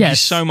 Christina, thank you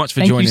so much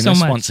for joining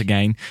us once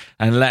again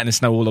and letting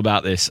us know all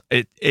about this.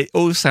 It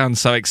all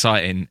sounds so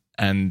exciting,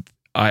 and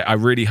I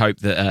really hope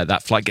that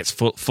that flight gets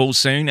full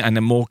soon and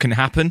then more can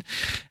happen,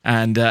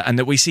 and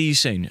that we see you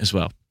soon as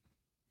well.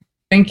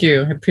 Thank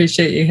you. I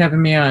appreciate you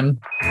having me on.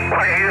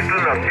 Well, Houston,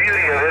 the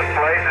beauty of this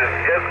place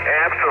is just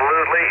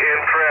absolutely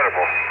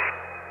incredible.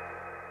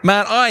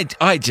 Man,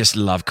 I just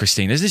love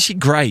Christina. Isn't she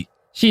great?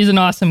 She's an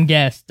awesome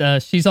guest.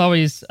 She's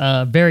always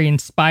very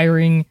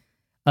inspiring.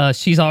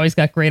 She's always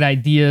got great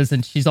ideas,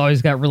 and she's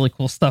always got really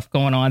cool stuff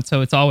going on.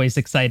 So it's always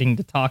exciting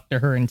to talk to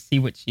her and see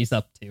what she's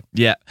up to.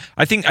 Yeah,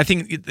 I think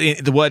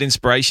the word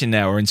inspiration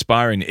now, or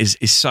inspiring, is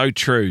so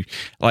true.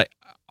 Like,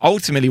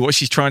 ultimately, what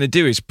she's trying to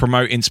do is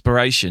promote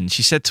inspiration.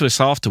 She said to us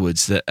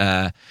afterwards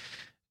that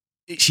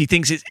she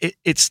thinks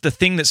it's the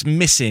thing that's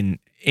missing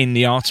in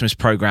the Artemis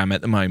program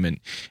at the moment.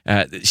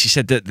 She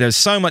said that there's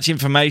so much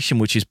information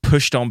which is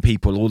pushed on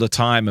people all the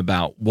time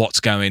about what's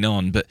going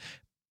on, but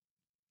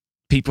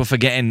people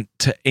forgetting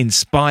to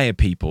inspire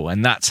people,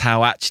 and that's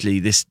how actually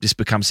this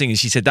becomes thing. And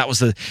she said that was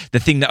the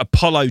thing that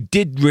Apollo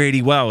did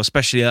really well,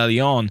 especially early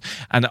on,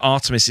 and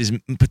Artemis is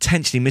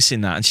potentially missing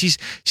that. And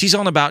she's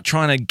on about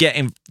trying to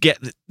get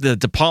the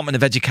Department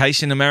of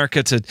Education in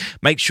America to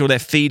make sure they're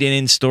feeding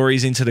in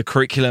stories into the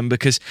curriculum,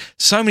 because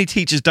so many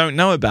teachers don't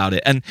know about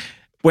it. And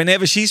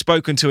whenever she's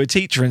spoken to a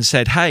teacher and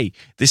said, hey,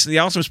 the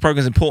Artemis program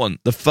is important,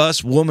 the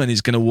first woman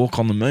is going to walk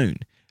on the moon,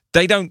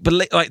 they don't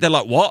believe, they're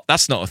like, what?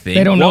 That's not a thing.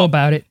 They don't know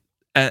about it.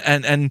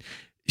 And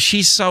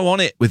she's so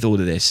on it with all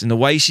of this, and the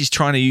way she's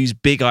trying to use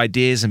big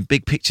ideas and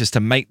big pictures to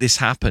make this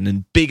happen,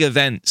 and big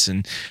events,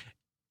 and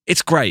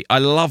it's great. I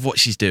love what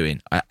she's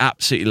doing. I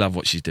absolutely love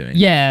what she's doing.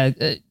 Yeah,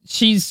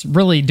 she's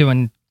really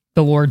doing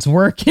the Lord's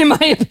work, in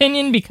my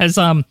opinion, because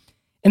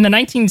in the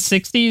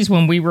 1960s,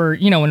 when we were,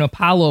 when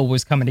Apollo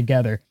was coming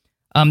together,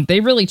 they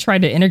really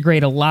tried to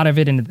integrate a lot of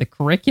it into the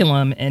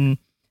curriculum. And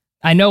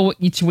I know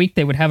each week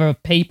they would have a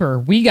paper.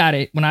 We got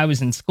it when I was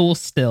in school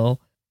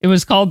still. It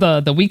was called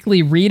the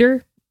Weekly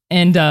Reader,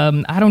 and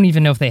I don't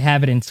even know if they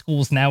have it in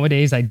schools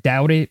nowadays. I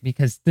doubt it,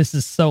 because this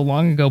is so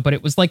long ago, but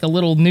it was like a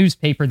little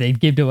newspaper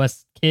they'd give to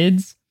us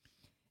kids.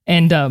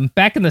 And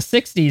back in the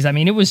 60s, I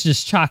mean, it was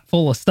just chock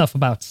full of stuff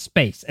about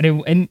space.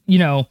 And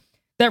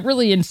that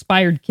really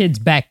inspired kids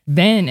back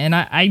then, and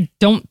I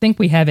don't think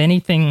we have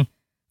anything.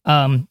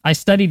 I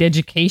studied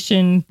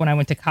education when I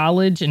went to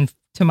college, and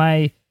to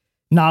my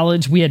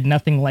knowledge, we had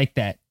nothing like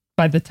that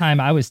by the time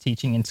I was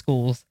teaching in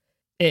schools.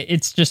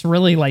 It's just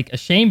really like a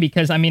shame,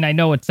 because I mean, I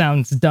know it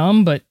sounds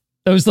dumb, but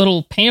those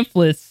little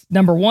pamphlets,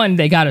 number one,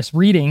 they got us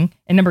reading,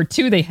 and number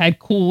two, they had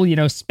cool,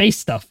 space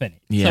stuff in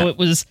it. Yeah.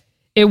 So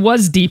it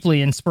was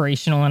deeply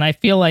inspirational. And I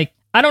feel like,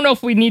 I don't know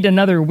if we need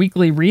another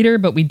Weekly Reader,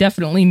 but we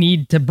definitely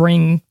need to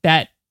bring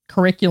that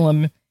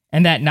curriculum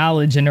and that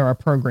knowledge into our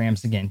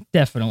programs again.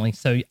 Definitely.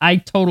 So I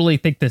totally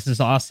think this is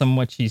awesome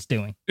what she's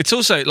doing. It's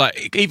also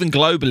like, even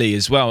globally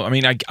as well. I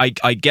mean,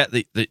 I get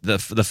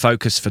the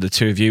focus for the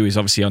two of you is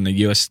obviously on the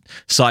US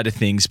side of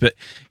things, but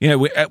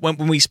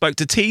when we spoke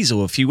to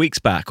Teasel a few weeks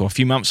back, or a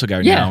few months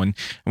ago now, and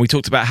we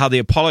talked about how the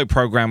Apollo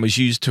program was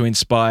used to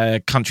inspire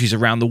countries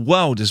around the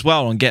world as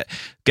well, and get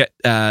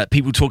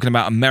people talking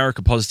about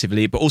America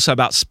positively, but also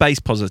about space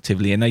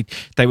positively. And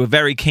they were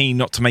very keen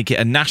not to make it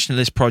a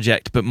nationalist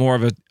project, but more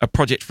of a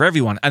project for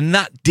everyone. And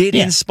that did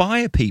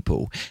inspire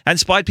people,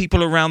 inspired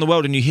people around the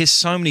world. And you hear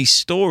so many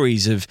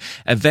stories of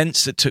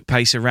events that took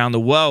place around the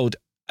world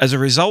as a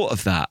result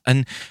of that.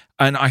 And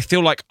I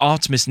feel like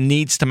Artemis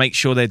needs to make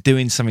sure they're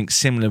doing something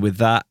similar with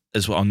that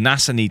as well.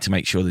 NASA need to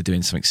make sure they're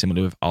doing something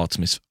similar with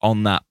Artemis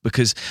on that,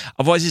 because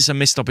otherwise it's a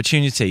missed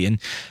opportunity.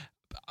 And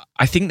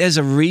I think there's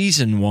a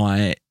reason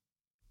why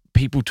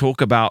people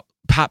talk about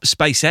perhaps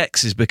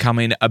SpaceX is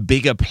becoming a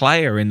bigger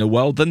player in the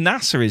world than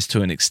NASA is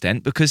to an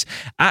extent, because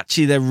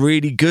actually they're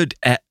really good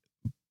at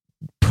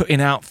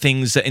putting out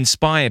things that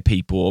inspire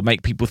people or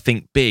make people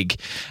think big.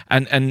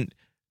 And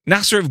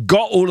NASA have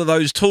got all of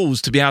those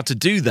tools to be able to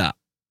do that.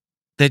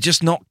 They're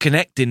just not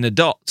connecting the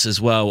dots as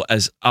well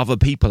as other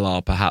people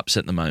are perhaps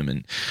at the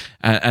moment.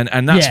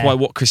 And that's why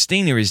what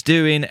Christina is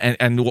doing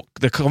and what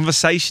the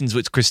conversations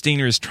which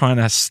Christina is trying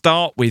to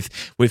start with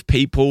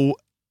people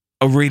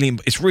are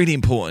it's really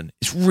important.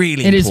 It's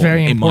really important, is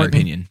very important, in my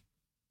opinion.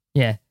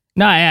 Yeah.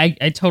 No, I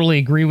totally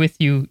agree with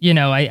you.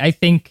 I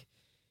think,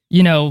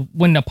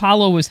 when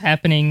Apollo was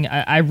happening,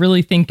 I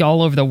really think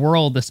all over the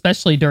world,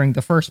 especially during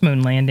the first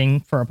moon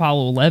landing for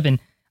Apollo 11,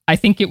 I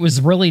think it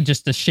was really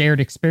just a shared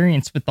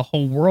experience with the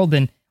whole world,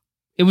 and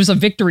it was a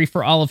victory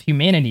for all of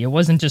humanity. It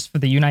wasn't just for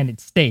the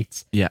United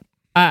States. Yeah.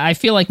 I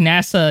feel like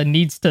NASA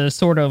needs to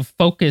sort of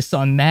focus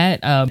on that.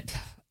 I'm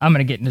going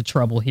to get into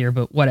trouble here,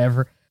 but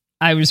whatever.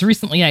 I was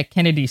recently at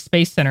Kennedy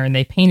Space Center, and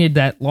they painted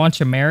that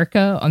Launch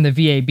America on the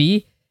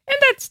VAB, and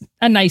that's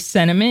a nice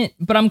sentiment,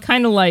 but I'm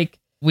kind of like,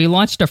 we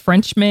launched a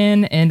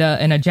Frenchman and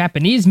a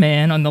Japanese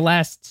man on the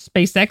last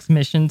SpaceX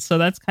mission, so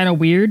that's kind of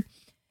weird.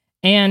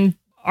 And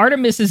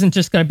Artemis isn't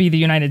just going to be the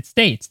United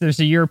States. There's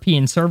a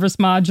European service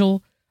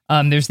module.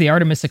 There's the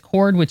Artemis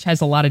Accord, which has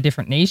a lot of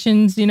different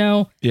nations,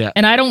 Yeah.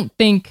 And I don't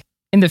think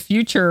in the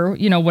future,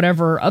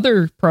 whatever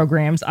other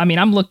programs, I'm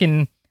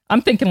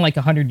thinking like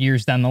 100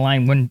 years down the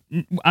line when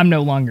I'm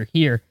no longer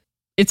here,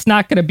 it's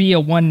not going to be a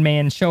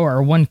one-man show or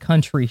a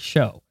one-country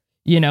show.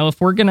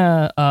 If we're going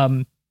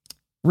to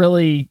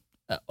really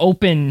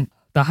open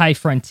the high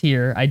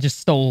frontier, I just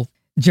stole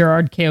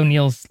Gerard K.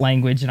 O'Neill's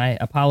language, and I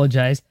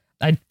apologize.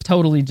 I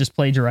totally just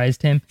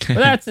plagiarized him,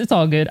 but it's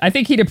all good. I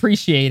think he'd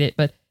appreciate it.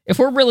 But if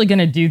we're really going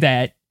to do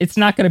that, it's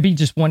not going to be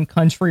just one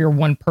country or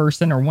one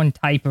person or one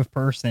type of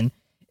person.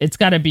 It's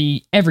got to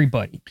be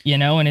everybody,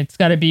 and it's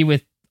got to be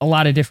with a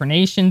lot of different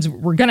nations.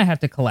 We're going to have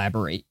to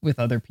collaborate with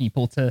other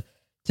people to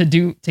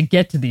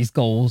get to these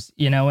goals,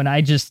 and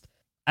I just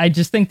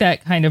think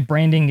that kind of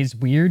branding is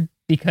weird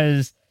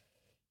because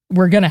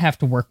we're going to have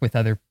to work with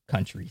other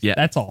countries. Yeah.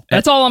 That's all.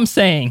 That's all I'm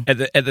saying.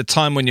 At the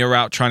time when you're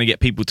out trying to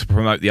get people to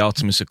promote the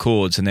Artemis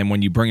Accords, and then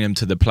when you bring them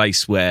to the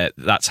place where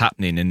that's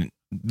happening and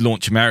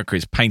Launch America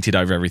is painted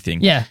over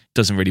everything,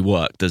 doesn't really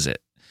work, does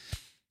it?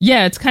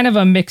 Yeah, it's kind of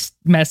a mixed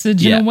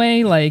message in a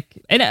way.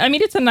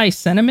 It's a nice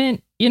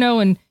sentiment,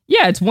 and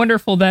it's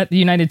wonderful that the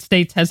United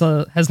States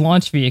has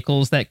launch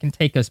vehicles that can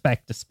take us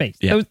back to space.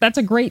 Yeah. That's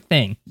a great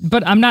thing.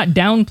 But I'm not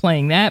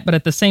downplaying that. But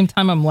at the same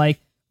time, I'm like,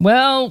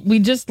 well, we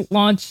just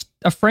launched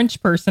a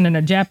French person and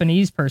a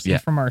Japanese person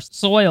from our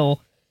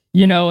soil,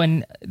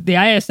 and the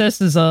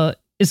ISS is a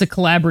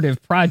collaborative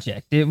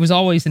project. It was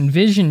always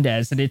envisioned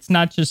as it. It's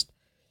not just,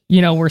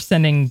 we're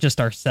sending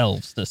just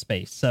ourselves to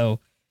space. So,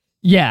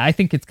 yeah, I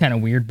think it's kind of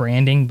weird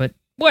branding, but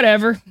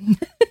whatever.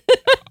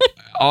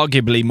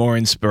 Arguably more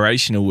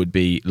inspirational would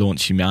be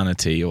Launch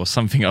Humanity or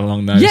something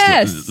along those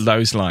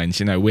lines.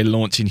 We're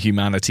launching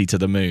humanity to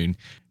the moon.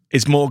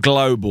 It's more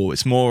global.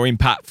 It's more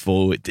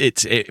impactful.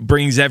 It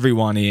brings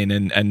everyone in,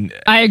 and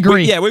I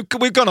agree.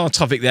 We've gone off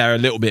topic there a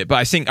little bit, but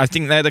I think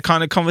they're the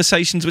kind of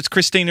conversations which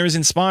Christina is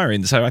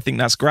inspiring. So I think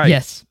that's great.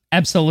 Yes,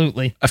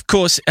 absolutely. Of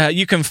course,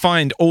 you can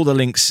find all the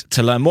links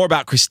to learn more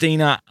about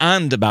Christina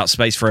and about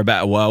Space for a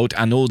Better World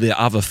and all the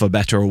other For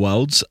Better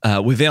Worlds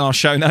within our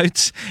show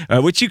notes,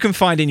 which you can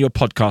find in your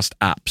podcast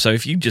app. So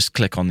if you just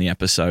click on the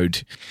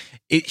episode,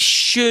 it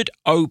should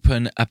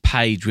open a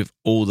page with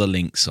all the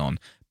links on.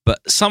 But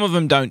some of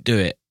them don't do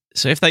it.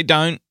 So if they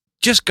don't,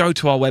 just go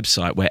to our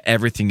website where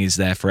everything is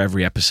there for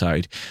every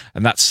episode.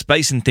 And that's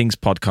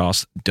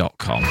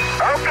spaceandthingspodcast.com. Okay,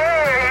 are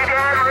you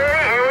guys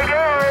ready? Here we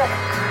go.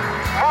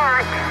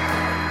 Mark.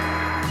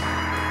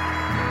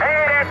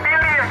 Hey, that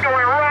beauty is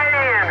going right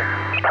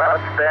in.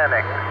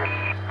 Outstanding.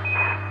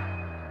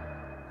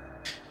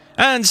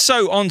 And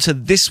so on to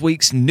this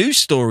week's news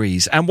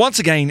stories. And once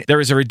again,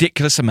 there is a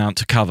ridiculous amount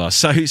to cover.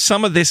 So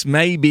some of this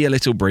may be a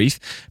little brief,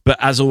 but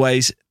as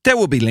always, there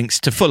will be links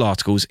to full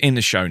articles in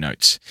the show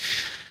notes.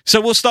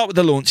 So we'll start with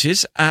the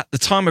launches. At the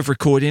time of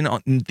recording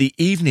on the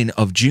evening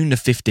of June the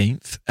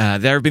 15th,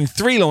 there have been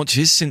 3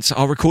 launches since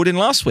our recording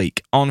last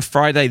week. On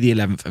Friday, the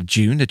 11th of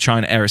June, the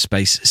China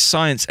Aerospace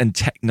Science and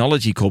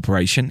Technology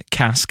Corporation,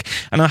 CASC,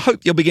 and I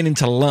hope you're beginning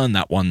to learn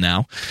that one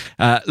now,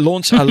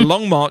 launched a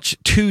Long March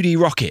 2D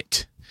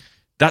rocket.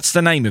 That's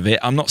the name of it.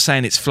 I'm not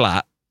saying it's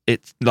flat.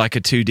 It's like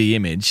a 2D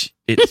image.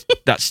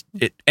 That's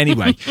it.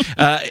 Anyway,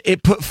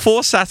 it put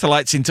 4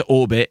 satellites into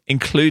orbit,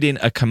 including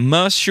a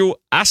commercial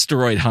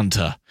asteroid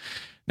hunter.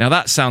 Now,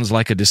 that sounds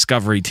like a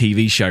Discovery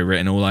TV show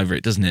written all over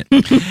it, doesn't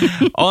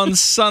it? On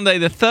Sunday,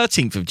 the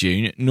 13th of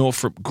June,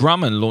 Northrop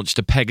Grumman launched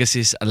a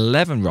Pegasus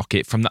 11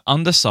 rocket from the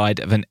underside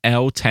of an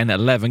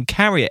L-1011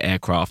 carrier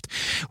aircraft,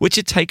 which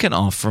had taken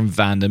off from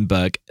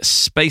Vandenberg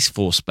Space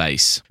Force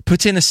Base,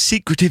 putting a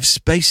secretive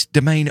space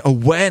domain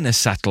awareness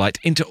satellite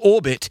into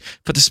orbit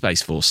for the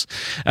Space Force.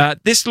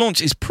 This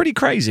launch is pretty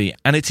crazy,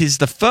 and it is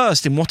the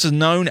first in what is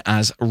known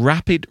as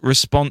rapid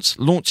response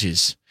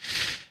launches,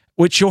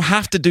 which you'll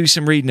have to do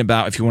some reading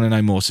about if you want to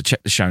know more. So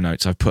check the show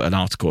notes. I've put an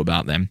article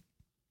about them.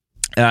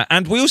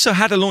 And we also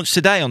had a launch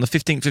today on the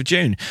 15th of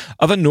June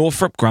of a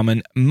Northrop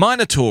Grumman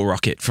Minotaur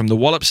rocket from the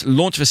Wallops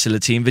Launch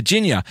Facility in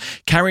Virginia,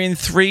 carrying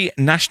 3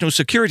 national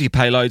security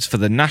payloads for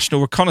the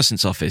National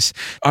Reconnaissance Office.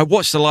 I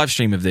watched the live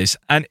stream of this,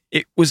 and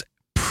it was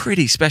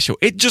pretty special.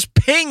 It just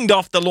pinged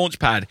off the launch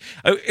pad.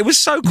 It was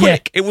so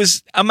quick. Yeah. It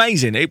was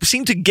amazing. It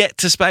seemed to get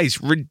to space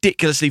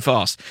ridiculously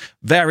fast.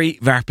 Very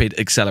rapid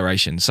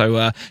acceleration.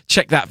 So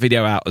check that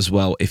video out as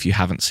well if you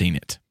haven't seen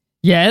it.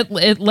 Yeah,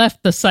 it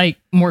left the site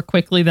more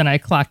quickly than I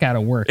clock out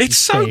of work. It's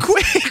so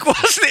quick,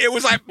 wasn't it? It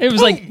was like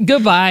like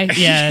goodbye.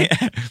 Yeah.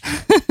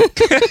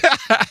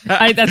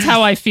 That's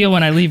how I feel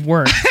when I leave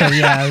work. So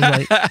yeah, I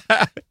was like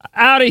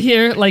out of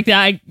here. Like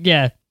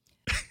yeah.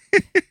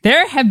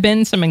 There have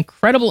been some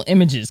incredible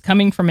images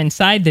coming from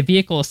inside the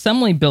vehicle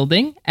assembly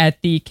building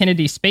at the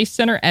Kennedy Space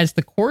Center as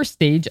the core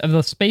stage of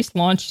the Space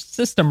Launch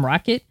System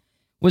rocket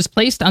was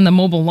placed on the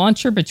mobile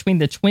launcher between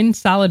the twin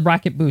solid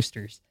rocket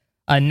boosters.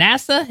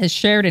 NASA has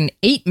shared an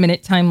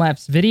 8-minute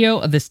time-lapse video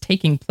of this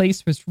taking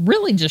place, which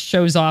really just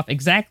shows off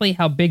exactly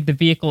how big the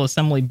vehicle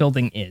assembly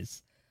building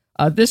is.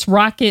 This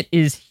rocket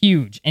is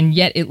huge, and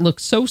yet it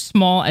looks so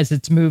small as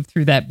it's moved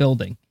through that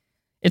building.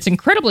 It's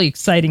incredibly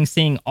exciting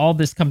seeing all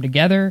this come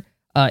together.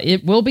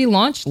 It will be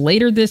launched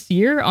later this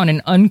year on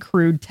an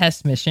uncrewed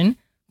test mission,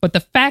 but the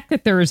fact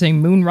that there is a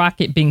moon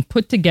rocket being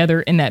put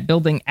together in that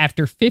building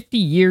after 50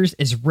 years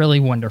is really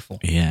wonderful.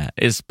 Yeah,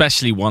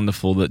 especially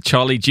wonderful that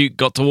Charlie Duke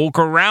got to walk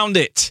around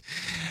it.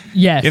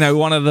 Yes. You know,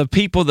 one of the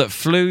people that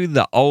flew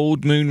the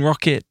old moon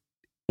rocket,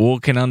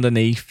 walking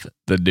underneath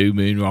the new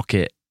moon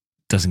rocket.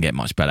 Doesn't get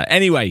much better.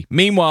 Anyway,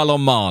 meanwhile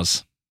on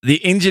Mars,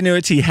 the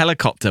Ingenuity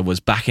helicopter was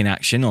back in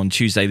action on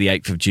Tuesday, the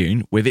 8th of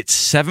June, with its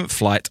 7th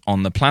flight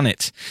on the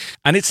planet.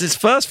 And it's its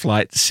first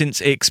flight since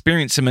it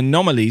experienced some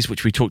anomalies,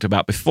 which we talked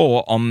about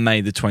before, on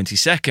May the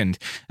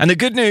 22nd. And the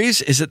good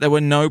news is that there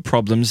were no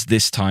problems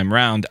this time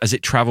round, as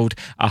it travelled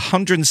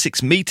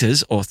 106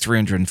 metres, or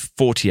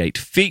 348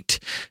 feet,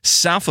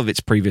 south of its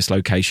previous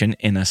location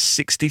in a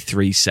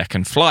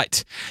 63-second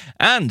flight.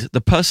 And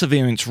the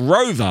Perseverance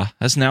rover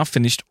has now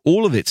finished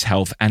all of its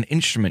health and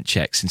instrument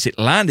checks since it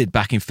landed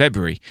back in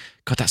February.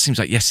 God, that seems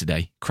like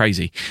yesterday.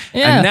 Crazy.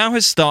 Yeah. And now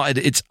has started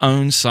its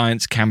own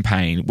science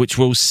campaign, which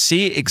will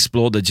see it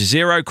explore the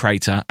Jezero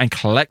crater and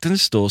collect and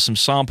store some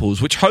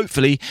samples, which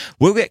hopefully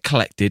will get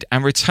collected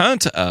and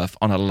returned to Earth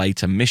on a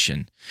later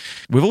mission.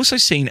 We've also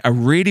seen a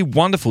really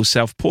wonderful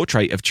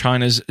self-portrait of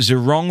China's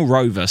Zhurong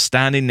rover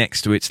standing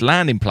next to its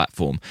landing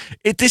platform.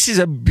 This is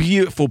a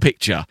beautiful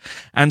picture,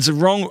 and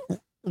Zhurong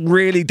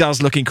really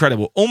does look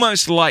incredible,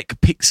 almost like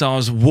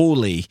Pixar's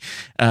WALL-E.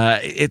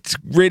 It's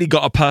really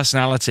got a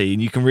personality,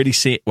 and you can really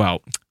see it.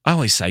 Well, I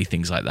always say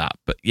things like that,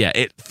 but yeah,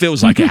 it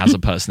feels like it has a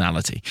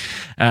personality.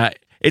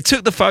 It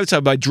took the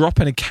photo by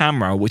dropping a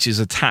camera, which is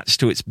attached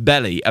to its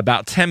belly,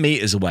 about 10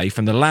 meters away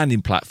from the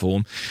landing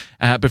platform,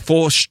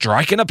 before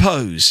striking a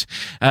pose.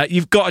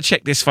 You've got to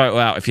check this photo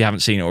out if you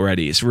haven't seen it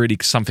already. It's really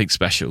something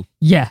special.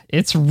 Yeah,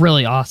 it's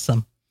really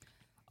awesome.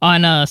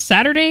 On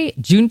Saturday,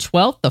 June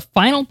 12th, the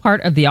final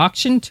part of the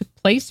auction took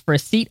place for a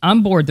seat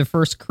on board the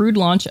first crewed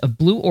launch of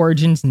Blue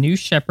Origin's New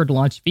Shepard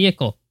launch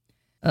vehicle.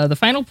 The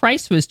final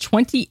price was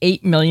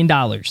 $28 million.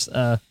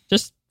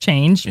 Just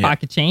change,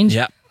 pocket change.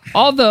 Yeah.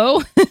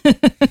 Although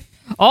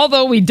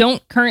we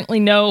don't currently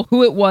know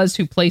who it was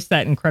who placed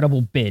that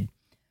incredible bid.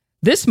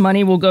 This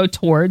money will go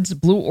towards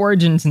Blue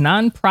Origin's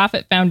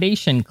nonprofit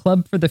foundation,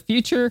 Club for the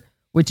Future,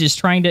 which is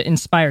trying to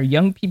inspire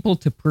young people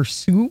to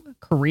pursue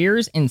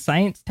careers in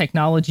science,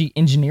 technology,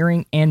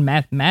 engineering, and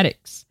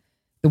mathematics.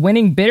 The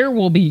winning bidder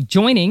will be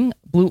joining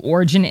Blue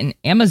Origin and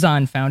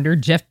Amazon founder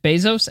Jeff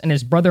Bezos and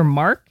his brother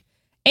Mark,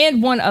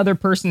 and one other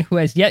person who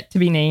has yet to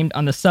be named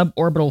on the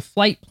suborbital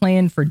flight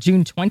plan for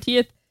June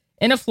 20th,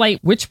 in a flight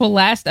which will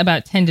last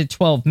about 10 to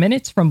 12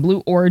 minutes from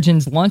Blue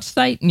Origin's launch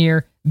site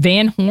near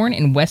Van Horn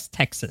in West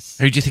Texas.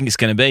 Who do you think it's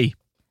going to be?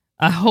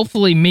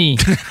 Hopefully me.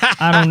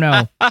 I don't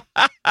know.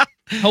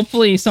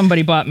 Hopefully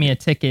somebody bought me a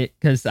ticket,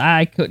 because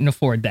I couldn't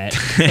afford that.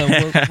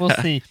 So we'll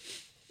see.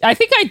 I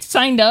think I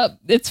signed up.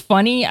 It's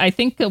funny. I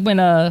think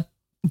when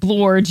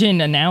Blue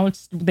Origin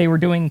announced they were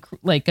doing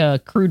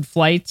crewed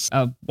flights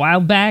a while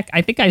back,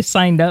 I think I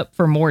signed up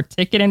for more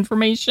ticket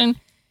information,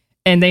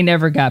 and they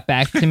never got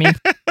back to me.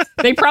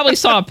 They probably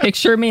saw a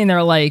picture of me and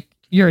they're like,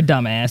 "You're a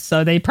dumbass."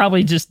 So they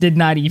probably just did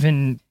not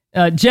even.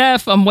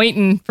 Jeff, I'm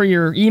waiting for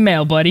your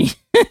email, buddy.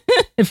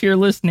 If you're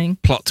listening.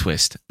 Plot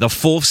twist. The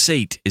fourth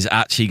seat is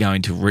actually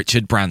going to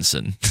Richard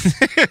Branson.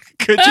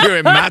 Could you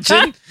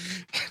imagine?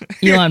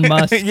 Elon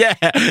Musk. Yeah.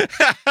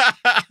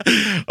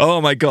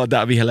 Oh my God,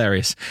 that'd be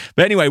hilarious.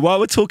 But anyway, while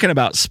we're talking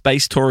about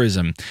space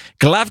tourism,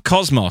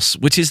 Glavkosmos,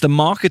 which is the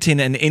marketing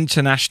and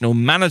international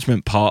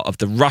management part of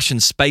the Russian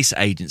space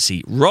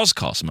agency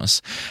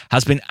Roscosmos,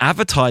 has been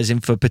advertising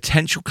for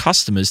potential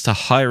customers to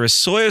hire a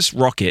Soyuz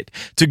rocket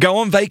to go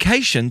on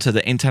vacation to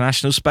the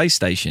International Space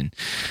Station.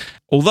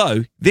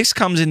 Although this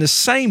comes in the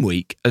same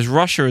week as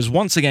Russia has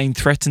once again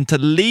threatened to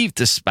leave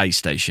the space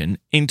station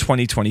in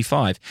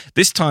 2025,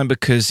 this time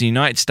because the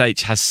United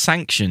States has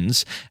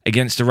sanctions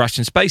against the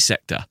Russian space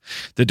sector.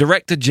 The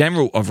Director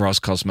General of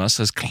Roscosmos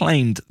has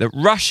claimed that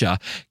Russia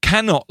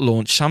cannot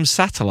launch some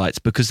satellites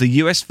because the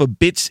US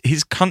forbids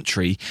his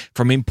country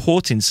from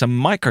importing some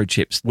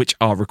microchips which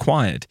are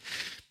required.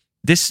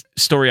 This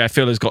story, I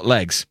feel, has got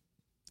legs.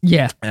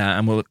 Yeah.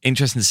 And we're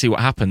interested to see what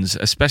happens,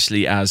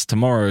 especially as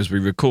tomorrow, as we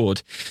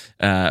record,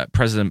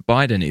 President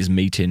Biden is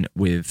meeting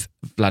with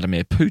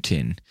Vladimir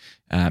Putin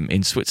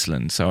in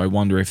Switzerland. So I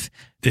wonder if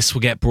this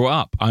will get brought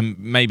up. I'm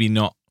maybe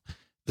not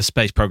the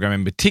space program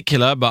in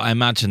particular, but I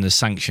imagine the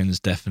sanctions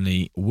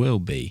definitely will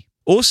be.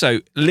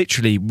 Also,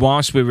 literally,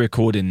 whilst we're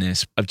recording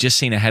this, I've just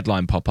seen a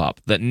headline pop up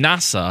that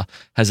NASA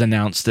has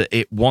announced that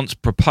it wants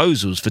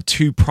proposals for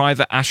 2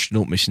 private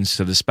astronaut missions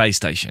to the space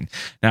station.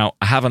 Now,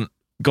 I haven't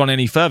gone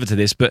any further to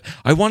this, but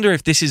I wonder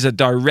if this is a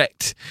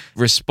direct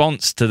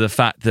response to the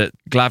fact that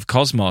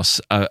Glavkosmos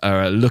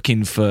are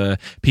looking for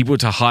people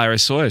to hire a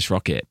Soyuz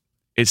rocket.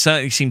 It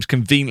certainly seems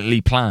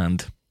conveniently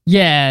planned.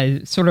 Yeah,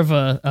 sort of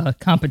a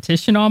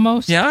competition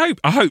almost. Yeah,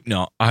 I hope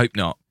not.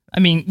 I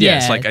mean, yeah.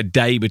 It's like a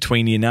day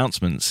between the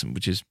announcements,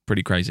 which is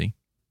pretty crazy.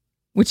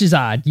 Which is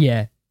odd,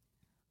 yeah.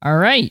 All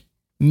right.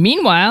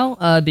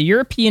 Meanwhile, the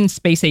European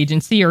Space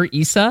Agency, or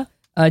ESA,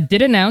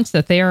 did announce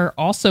that they are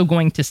also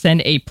going to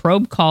send a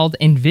probe called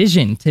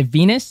Envision to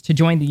Venus to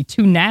join the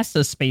 2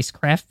 NASA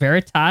spacecraft,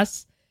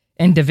 Veritas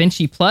and Da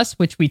Vinci Plus,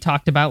 which we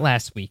talked about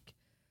last week.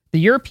 The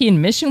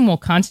European mission will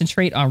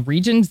concentrate on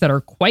regions that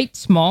are quite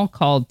small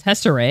called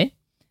tesserae,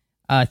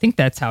 I think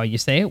that's how you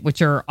say it,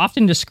 which are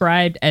often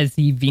described as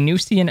the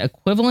Venusian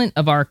equivalent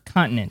of our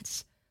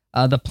continents.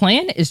 The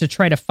plan is to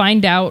try to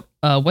find out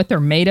what they're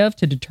made of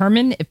to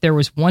determine if there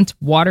was once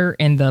water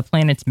in the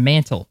planet's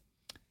mantle.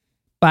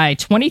 By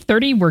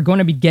 2030, we're going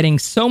to be getting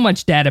so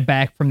much data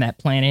back from that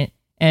planet.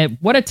 And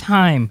what a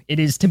time it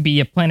is to be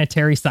a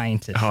planetary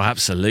scientist. Oh,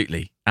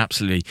 absolutely.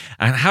 Absolutely.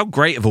 And how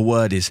great of a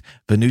word is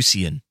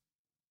Venusian?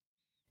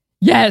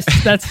 Yes,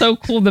 that's so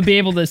cool to be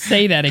able to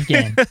say that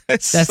again.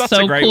 It's That's such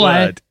so a great cool.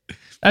 word.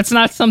 That's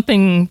not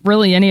something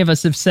really any of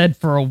us have said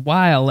for a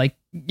while. Like,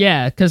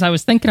 yeah, because I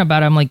was thinking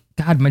about it. I'm like,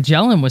 God,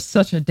 Magellan was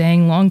such a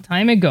dang long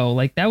time ago.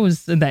 Like, that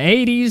was in the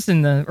 80s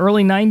and the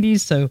early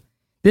 90s. So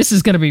this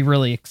is going to be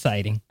really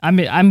exciting.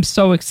 I'm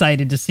so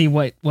excited to see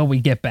what we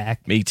get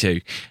back. Me too.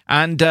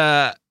 And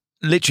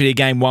literally,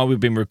 again, while we've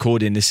been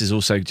recording, this is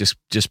also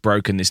just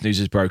broken. This news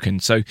is broken.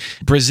 So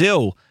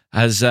Brazil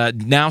has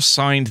now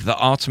signed the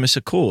Artemis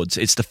Accords.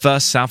 It's the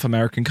first South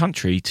American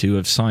country to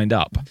have signed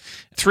up.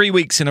 3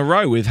 weeks in a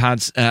row, we've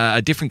had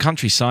a different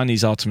country sign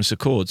these Artemis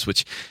Accords,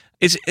 which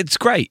it's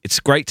great. It's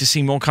great to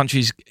see more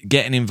countries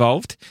getting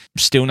involved.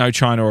 Still no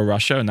China or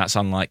Russia, and that's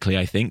unlikely,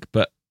 I think.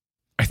 But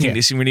I think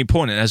this is really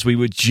important. As we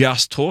were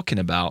just talking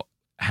about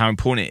how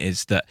important it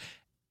is that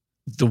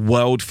the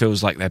world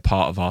feels like they're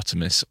part of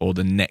Artemis or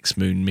the next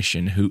moon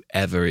mission,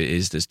 whoever it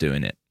is that's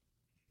doing it.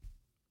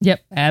 Yep,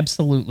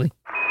 absolutely.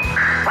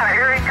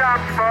 Here he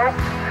comes,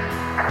 folks.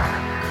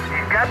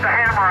 He's got the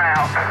hammer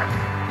out.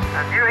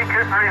 I knew he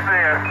couldn't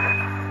resist.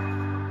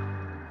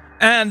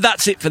 And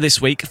that's it for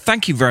this week.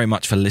 Thank you very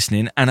much for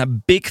listening. And a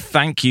big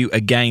thank you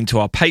again to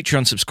our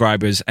Patreon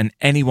subscribers and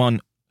anyone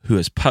who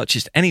has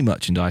purchased any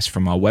merchandise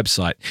from our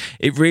website.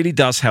 It really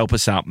does help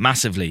us out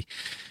massively.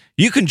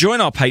 You can join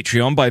our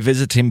Patreon by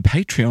visiting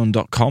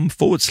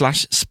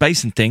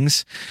patreon.com/Space and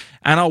Things.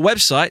 And our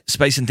website,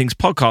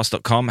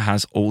 spaceandthingspodcast.com,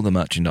 has all the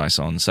merchandise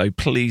on. So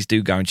please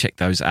do go and check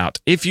those out.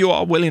 If you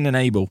are willing and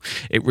able,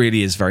 it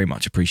really is very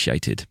much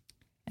appreciated.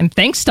 And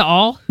thanks to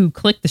all who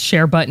clicked the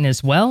share button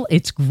as well.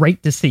 It's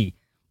great to see.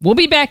 We'll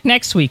be back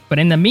next week, but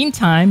in the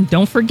meantime,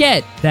 don't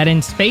forget that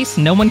in space,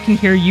 no one can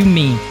hear you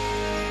mean.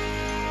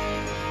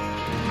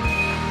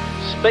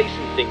 Space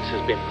and Things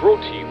has been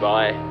brought to you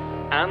by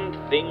And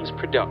Things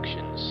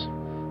Productions.